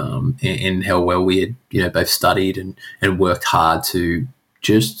 and how well we had both studied and worked hard to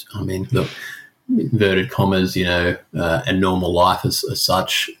just, look, inverted commas, a normal life as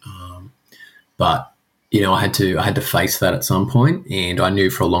such, but I had to face that at some point, and I knew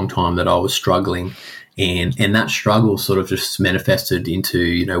for a long time that I was struggling. And that struggle sort of just manifested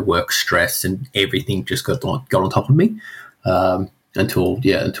into, work stress, and everything just got on top of me until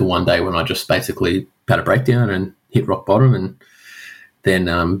one day when I just basically had a breakdown and hit rock bottom, and then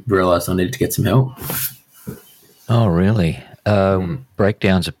realised I needed to get some help. Oh, really?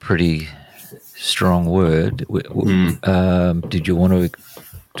 Breakdown's a pretty strong word. Did you want to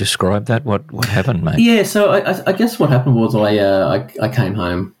describe that? What happened, mate? Yeah, so I guess what happened was I came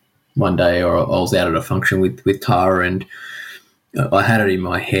home one day, or I was out at a function with Tara, and I had it in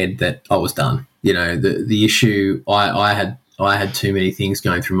my head that I was done. The issue, I had too many things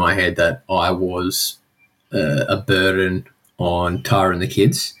going through my head, that I was a burden on Tara and the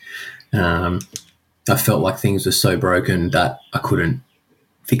kids. I felt like things were so broken that I couldn't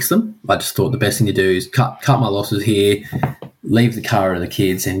fix them. I just thought the best thing to do is cut my losses here, leave the Tara and the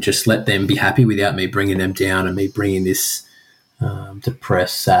kids, and just let them be happy without me bringing them down and me bringing this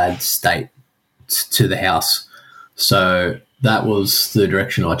depressed, sad state to the house. So that was the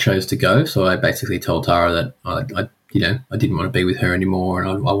direction I chose to go. So I basically told Tara that I didn't want to be with her anymore, and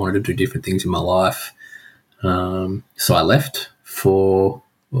I wanted to do different things in my life. So I left for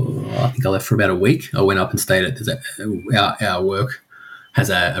about a week. I went up and stayed at our work has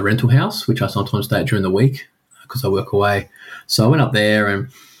a rental house, which I sometimes stay at during the week because I work away. So I went up there, and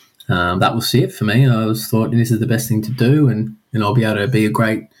that was it for me. I thought this is the best thing to do, and I'll be able to be a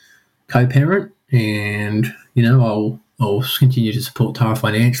great co-parent, and I'll continue to support Tara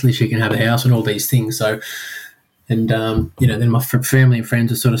financially. She can have a house and all these things. So, and then my family and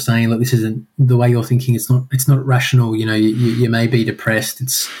friends are sort of saying, look, this isn't the way you're thinking. It's not rational. You may be depressed.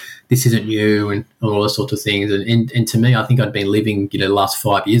 This isn't you, and all those sorts of things. And to me, I think I'd been living the last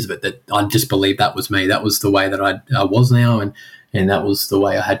 5 years of it, that I just believed that was me. That was the way that I was now, and that was the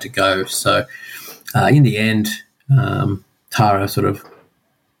way I had to go. So in the end, Tara sort of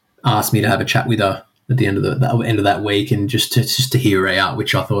asked me to have a chat with her at the end of that week, and just to hear her out,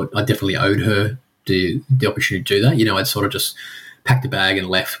 which I thought I definitely owed her the opportunity to do that. I'd sort of just packed a bag and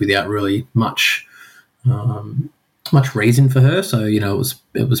left without really much reason for her. So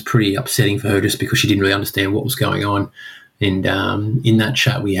it was pretty upsetting for her, just because she didn't really understand what was going on. And in that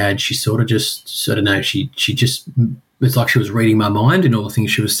chat we had, she sort of she just, it's like she was reading my mind and all the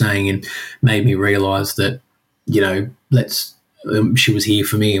things she was saying, and made me realise that she was here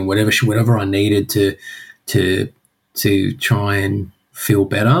for me, and whatever I needed to try and feel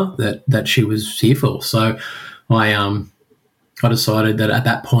better, that she was here for. So I decided that at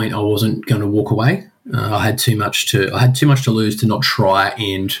that point I wasn't going to walk away. I had too much to lose to not try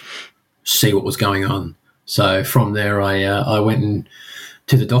and see what was going on. So from there, I went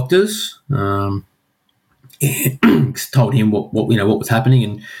to the doctors, and told him what was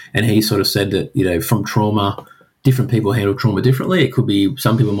happening, and he sort of said that from trauma, different people handle trauma differently. It could be,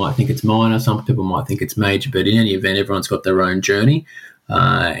 some people might think it's minor, some people might think it's major, but in any event, everyone's got their own journey.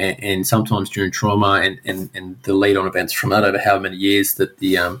 And sometimes during trauma and the lead on events from that over how many years, that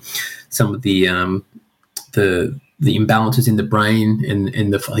some of the imbalances in the brain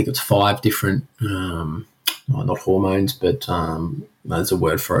and I think it's 5 different not hormones, but there's a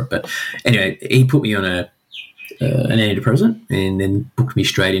word for it. But anyway, he put me on an antidepressant and then booked me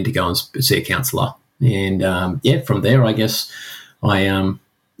straight in to go and see a counsellor. And from there, I guess I've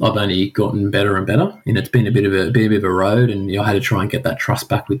only gotten better and better, and it's been a bit of a road. And I had to try and get that trust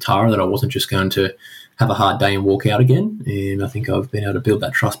back with Tara, that I wasn't just going to have a hard day and walk out again. And I think I've been able to build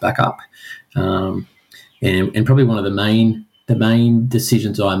that trust back up. And probably one of the main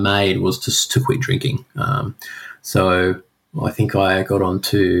decisions I made was to quit drinking. So I think I got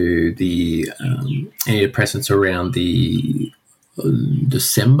onto the antidepressants around the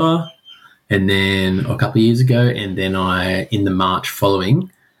December. And then a couple of years ago, and then in the March following,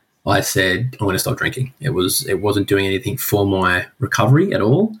 I said I'm going to stop drinking. It wasn't doing anything for my recovery at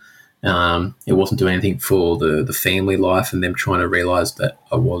all. It wasn't doing anything for the family life and them trying to realise that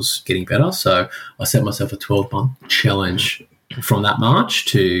I was getting better. So I set myself a 12-month challenge from that March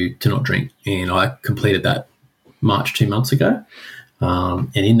to not drink, and I completed that March 2 months ago.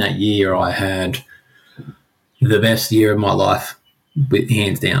 And in that year, I had the best year of my life,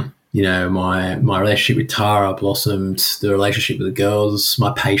 hands down. My relationship with Tara blossomed, the relationship with the girls,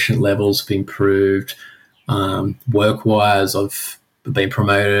 my patient levels have improved. Work-wise, I've been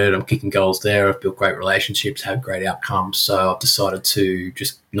promoted, I'm kicking goals there, I've built great relationships, had great outcomes. So I've decided to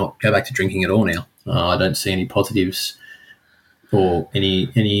just not go back to drinking at all now. I don't see any positives or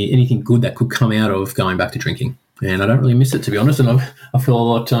anything good that could come out of going back to drinking. And I don't really miss it, to be honest. And I feel a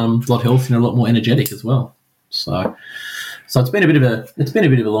lot healthier and a lot more energetic as well. So it's been a bit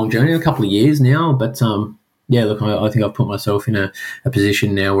of a long journey, a couple of years now. But I think I've put myself in a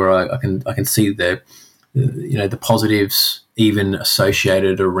position now where I can see the positives even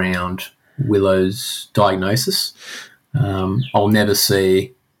associated around Willow's diagnosis. I'll never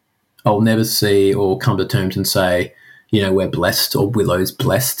see or come to terms and say, we're blessed or Willow's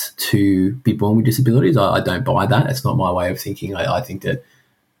blessed to be born with disabilities. I don't buy that. It's not my way of thinking. I think that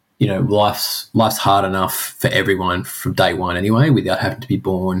life's hard enough for everyone from day one anyway, without having to be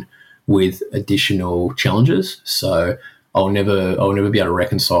born with additional challenges. So I'll never be able to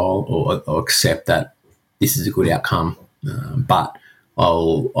reconcile or accept that this is a good outcome. But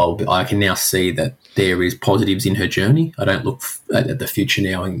I can now see that there is positives in her journey. I don't look at the future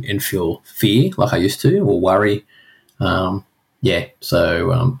now and feel fear like I used to, or worry. So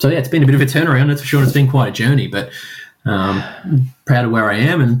it's been a bit of a turnaround. That's for sure. It's been quite a journey, but proud of where I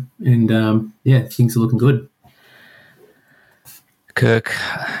am, and things are looking good. Kirk,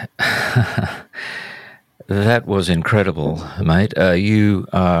 that was incredible, mate. You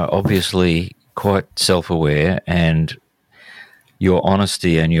are obviously quite self-aware, and your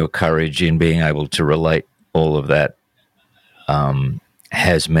honesty and your courage in being able to relate all of that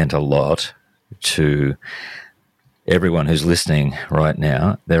has meant a lot to everyone who's listening right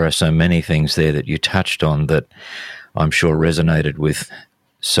now. There are so many things there that you touched on that I'm sure resonated with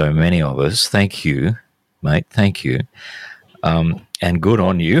so many of us. Thank you, mate. Thank you. And good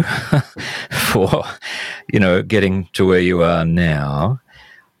on you for, getting to where you are now.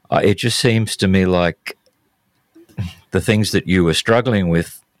 It just seems to me like the things that you were struggling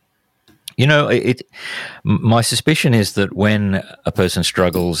with, my suspicion is that when a person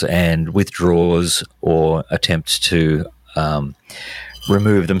struggles and withdraws or attempts to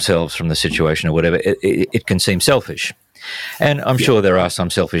remove themselves from the situation or whatever, it can seem selfish. And I'm sure there are some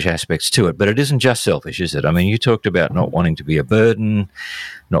selfish aspects to it, but it isn't just selfish, is it? I mean, you talked about not wanting to be a burden,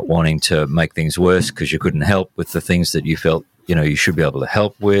 not wanting to make things worse because you couldn't help with the things that you felt, you should be able to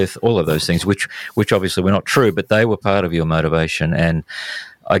help with, all of those things, which obviously were not true, but they were part of your motivation. And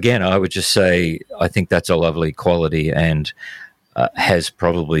again, I would just say I think that's a lovely quality and has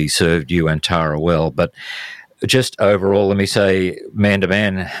probably served you and Tara well. But just overall, let me say, man to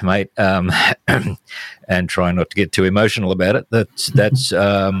man, mate, and try not to get too emotional about it. That's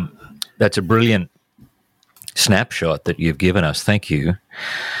a brilliant snapshot that you've given us. Thank you.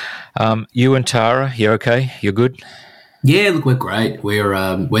 You and Tara, you're okay? You're good? Yeah, look, we're great. We're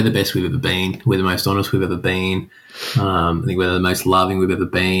the best we've ever been. We're the most honest we've ever been. I think we're the most loving we've ever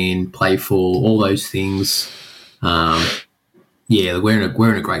been. Playful, all those things. Yeah, we're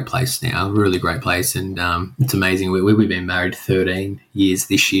in a great place now, a really great place, and it's amazing. We've been married 13 years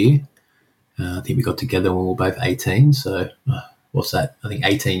this year. I think we got together when we were both 18. So what's that? I think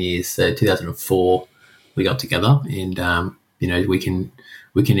 18 years. 2004, we got together, and we can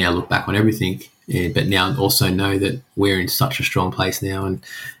now look back on everything, but now also know that we're in such a strong place now,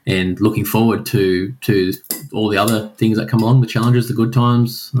 and looking forward to all the other things that come along, the challenges, the good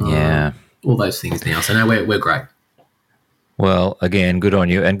times, all those things now. So now we're great. Well, again, good on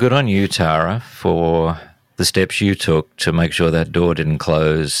you, and good on you, Tara, for the steps you took to make sure that door didn't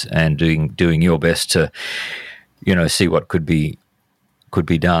close, and doing your best to, see what could be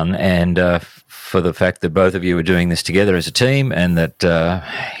done, and for the fact that both of you are doing this together as a team, and that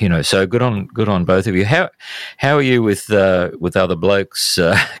so good on both of you. How are you with other blokes,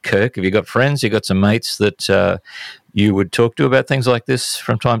 Kirk? Have you got friends? You got some mates that you would talk to about things like this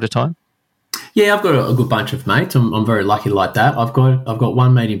from time to time? Yeah, I've got a good bunch of mates. I'm very lucky like that. I've got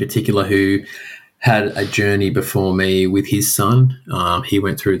one mate in particular who had a journey before me with his son. He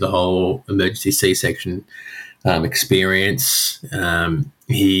went through the whole emergency C-section experience.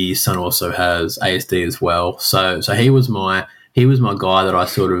 His son also has ASD as well. So he was my guy that I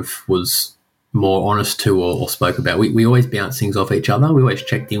sort of was more honest to or spoke about. We always bounced things off each other. We always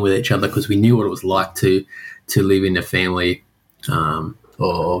checked in with each other because we knew what it was like to live in a family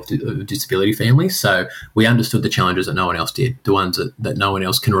or disability families. So we understood the challenges that no one else did, the ones that no one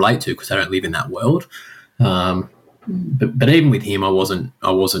else can relate to because they don't live in that world. But even with him, I wasn't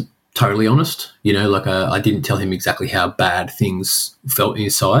totally honest. I didn't tell him exactly how bad things felt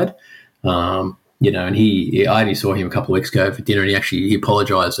inside. And I only saw him a couple of weeks ago for dinner, and he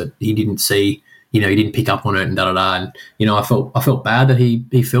apologised that he didn't see, he didn't pick up on it and da-da-da. And, I felt bad that he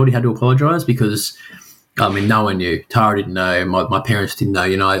felt he had to apologise because, no one knew. Tara didn't know. My parents didn't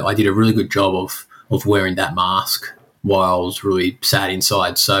know. I did a really good job of wearing that mask while I was really sad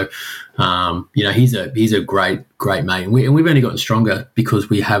inside. So, he's a great mate. And we've only gotten stronger because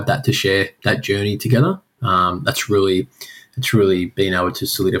we have that to share, that journey together. It's really been able to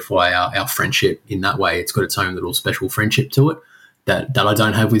solidify our friendship in that way. It's got its own little special friendship to it that I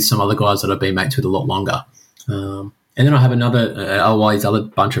don't have with some other guys that I've been mates with a lot longer. And then I have other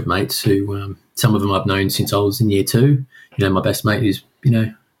bunch of mates who, some of them I've known since I was in year 2. My best mate is,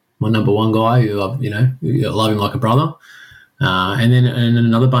 my number one guy who I love him like a brother. And then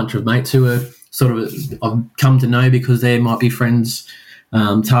another bunch of mates who are sort of I've come to know because they might be friends.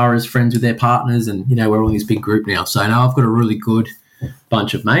 Tara's friends with their partners, and we're all in this big group now. So now I've got a really good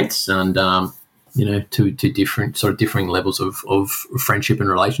bunch of mates, and to differing levels of friendship and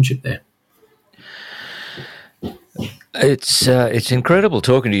relationship there. It's incredible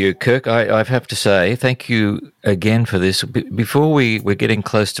talking to you, Kirk. I have to say thank you again for this. Before we're getting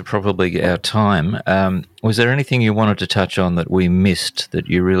close to probably our time, was there anything you wanted to touch on that we missed that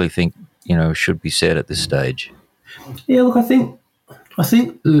you really think should be said at this stage? Yeah, look, I think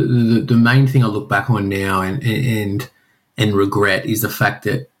the main thing I look back on now and regret is the fact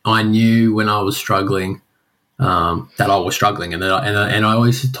that I knew when I was struggling that I was struggling, and I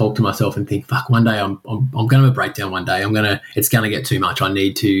always talk to myself and think, fuck, one day I'm going to have a breakdown. One day it's going to get too much. I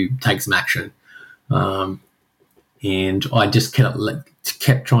need to take some action, and I just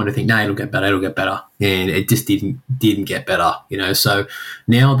kept trying to think, no, it'll get better, and it just didn't get better, So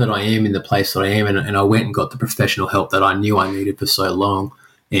now that I am in the place that I am, and I went and got the professional help that I knew I needed for so long,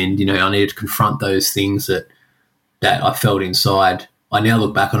 and I needed to confront those things that I felt inside. I now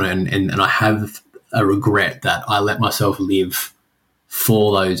look back on it, and I have a regret that I let myself live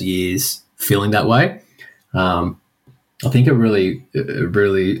for those years feeling that way. I think it really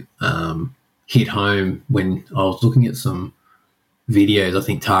hit home when I was looking at some videos. I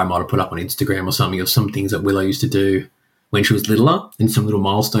think Tara might have put up on Instagram or something of some things that Willow used to do when she was littler, and some little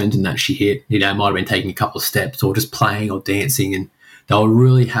milestones in that she hit. It might have been taking a couple of steps or just playing or dancing, and they were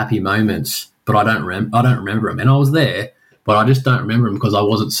really happy moments. but I don't remember them. And I was there, but I just don't remember them because I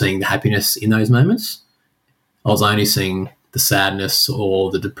wasn't seeing the happiness in those moments. I was only seeing the sadness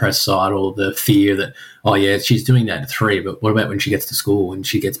or the depressed side or the fear that, oh, yeah, she's doing that at 3, but what about when she gets to school and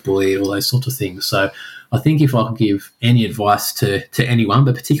she gets bullied, all those sorts of things. So I think if I could give any advice to anyone,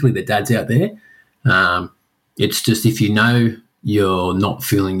 but particularly the dads out there, it's just if you know you're not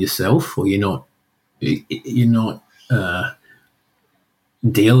feeling yourself or you're not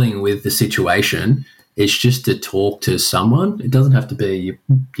dealing with the situation, it's just to talk to someone. It doesn't have to be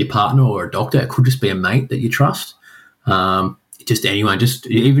your partner or a doctor. It could just be a mate that you trust. Just anyone, just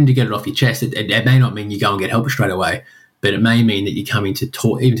even to get it off your chest. It may not mean you go and get help straight away, but it may mean that you're coming to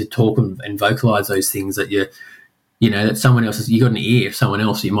talk, even to talk and vocalize those things that that someone else you got an ear of someone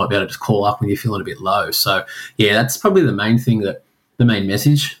else you might be able to just call up when you're feeling a bit low. So yeah, that's probably the main thing, the main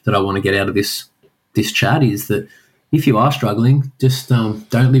message that I want to get out of this chat is that if you are struggling, just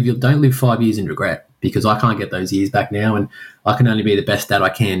don't live 5 years in regret, because I can't get those years back now, and I can only be the best dad I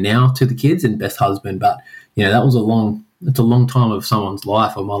can now to the kids and best husband. But that was a long time of someone's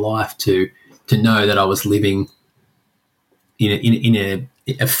life, or my life, to know that I was living in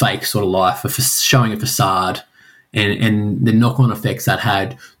a fake sort of life, showing a facade, and the knock-on effects that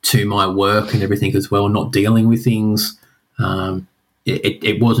had to my work and everything as well, not dealing with things.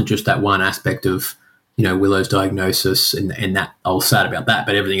 It wasn't just that one aspect of Willow's diagnosis and that I was sad about that,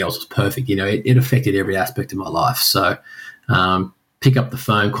 but everything else was perfect. It affected every aspect of my life. So pick up the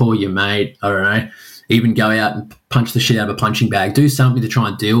phone, call your mate, I don't know, even go out and punch the shit out of a punching bag, do something to try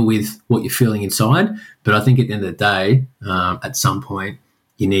and deal with what you're feeling inside. But I think at the end of the day, at some point,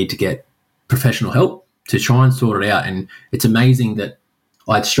 you need to get professional help to try and sort it out. And it's amazing that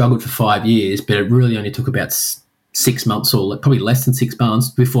I'd struggled for 5 years, but it really only took about 6 months, or probably less than 6 months,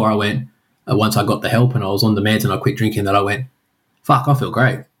 before I went, once I got the help and I was on the meds and I quit drinking, that I went, fuck, I feel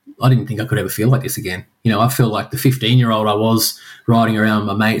great. I didn't think I could ever feel like this again. I feel like the 15-year-old I was, riding around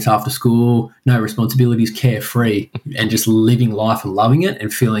with my mates after school, no responsibilities, carefree, and just living life and loving it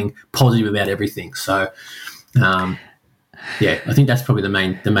and feeling positive about everything. So, I think that's probably the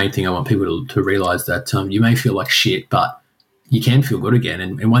main thing I want people to realise, that you may feel like shit, but you can feel good again.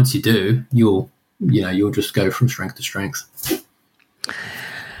 And once you do, you'll just go from strength to strength.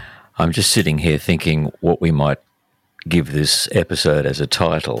 I'm just sitting here thinking what we might give this episode as a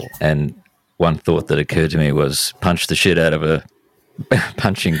title, and one thought that occurred to me was punch the shit out of a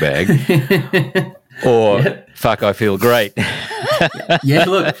punching bag or fuck, I feel great. Yeah,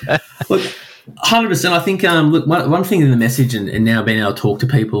 look, 100%. I think, one thing in the message and now being able to talk to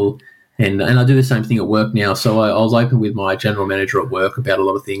people, and I do the same thing at work now. So I was open with my general manager at work about a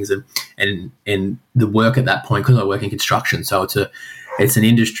lot of things, and the work at that point, because I work in construction, so it's an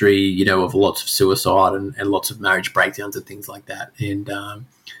industry, of lots of suicide and lots of marriage breakdowns and things like that. And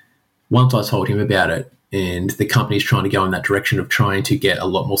once I told him about it, and the company's trying to go in that direction of trying to get a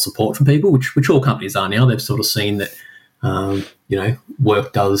lot more support from people, which all companies are now. They've sort of seen that,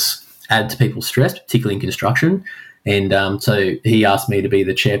 work does add to people's stress, particularly in construction. And so he asked me to be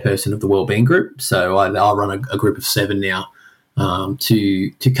the chairperson of the Wellbeing Group. So I'll run a group of 7 now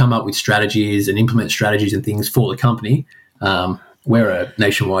to come up with strategies and implement strategies and things for the company. We're a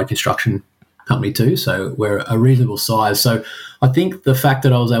nationwide construction company too, so we're a reasonable size. So I think the fact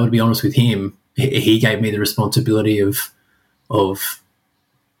that I was able to be honest with him, he gave me the responsibility of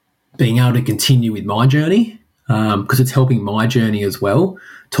being able to continue with my journey, because it's helping my journey as well.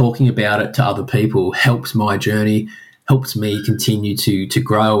 Talking about it to other people helps my journey, helps me continue to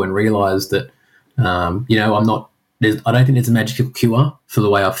grow and realise that, I don't think there's a magical cure for the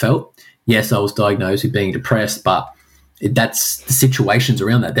way I felt. Yes, I was diagnosed with being depressed, but that's the situations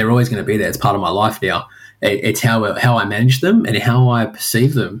around that. They're always going to be there. It's part of my life now. It's how I manage them and how I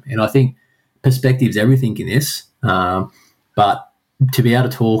perceive them. And I think perspective's everything in this. But to be able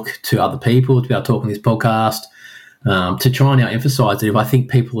to talk to other people, to be able to talk on this podcast, to try and now emphasise that if I think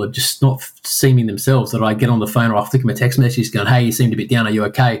people are just not seeming themselves, that I get on the phone or I flick them a text message going, hey, you seem a bit down, are you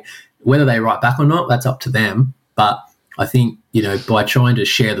okay? Whether they write back or not, that's up to them. But I think, by trying to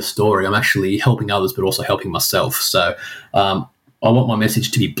share the story, I'm actually helping others, but also helping myself. So I want my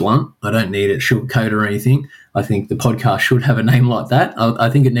message to be blunt. I don't need it sugarcoated or anything. I think the podcast should have a name like that. I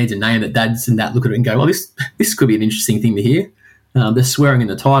think it needs a name that dads and that look at it and go, well, this could be an interesting thing to hear. They're swearing in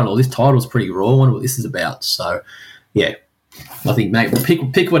the title. This title's pretty raw. I wonder what this is about. So, yeah, I think, mate,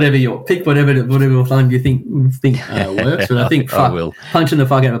 pick whatever fun you think works. But I think punching the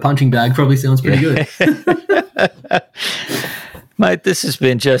fuck out of a punching bag probably sounds pretty good. Mate, this has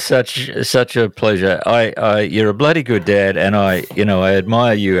been just such a pleasure. You're a bloody good dad, and I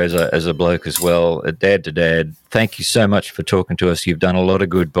admire you as a bloke as well, a dad to dad. Thank you so much for talking to us. You've done a lot of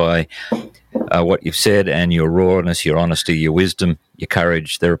good by what you've said and your rawness, your honesty, your wisdom, your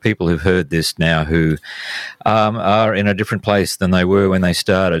courage. There are people who've heard this now who are in a different place than they were when they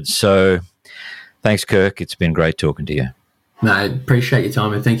started. So thanks, Kirk. It's been great talking to you. No, I appreciate your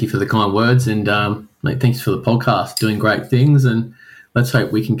time and thank you for the kind words. And thanks for the podcast, doing great things. And let's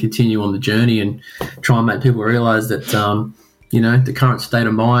hope we can continue on the journey and try and make people realise that, the current state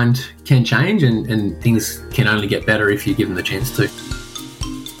of mind can change and things can only get better if you give them the chance to.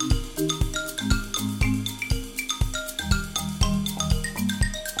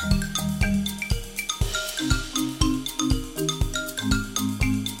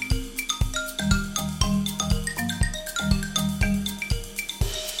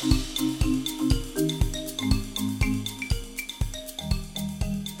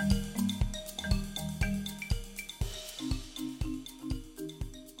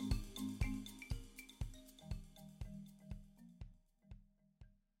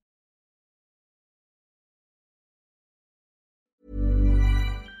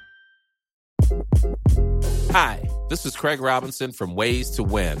 Hi, this is Craig Robinson from Ways to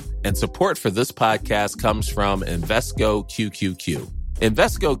Win, and support for this podcast comes from Invesco QQQ.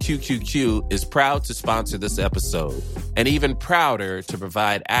 Invesco QQQ is proud to sponsor this episode, and even prouder to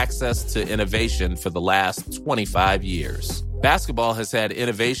provide access to innovation for the last 25 years. Basketball has had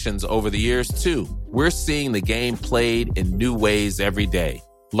innovations over the years, too. We're seeing the game played in new ways every day.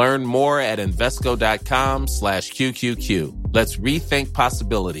 Learn more at Invesco.com/QQQ. Let's rethink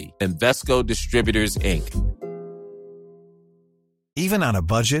possibility. Invesco Distributors, Inc. Even on a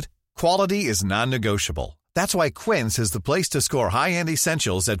budget, quality is non-negotiable. That's why Quince is the place to score high-end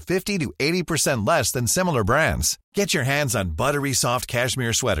essentials at 50 to 80% less than similar brands. Get your hands on buttery soft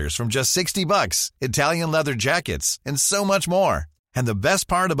cashmere sweaters from just $60, Italian leather jackets, and so much more. And the best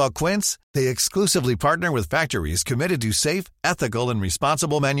part about Quince, they exclusively partner with factories committed to safe, ethical, and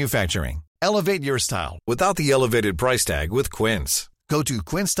responsible manufacturing. Elevate your style without the elevated price tag with Quince. Go to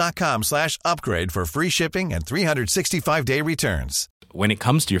quince.com/upgrade for free shipping and 365-day returns. When it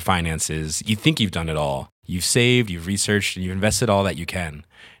comes to your finances, you think you've done it all. You've saved, you've researched, and you've invested all that you can.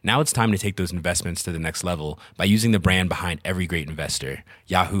 Now it's time to take those investments to the next level by using the brand behind every great investor,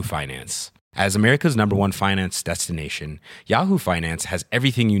 Yahoo Finance. As America's #1 finance destination, Yahoo Finance has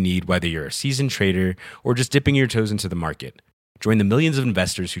everything you need, whether you're a seasoned trader or just dipping your toes into the market. Join the millions of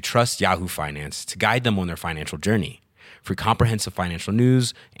investors who trust Yahoo Finance to guide them on their financial journey. For comprehensive financial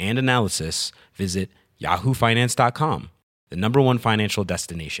news and analysis, visit yahoofinance.com, the #1 financial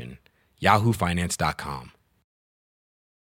destination, yahoofinance.com.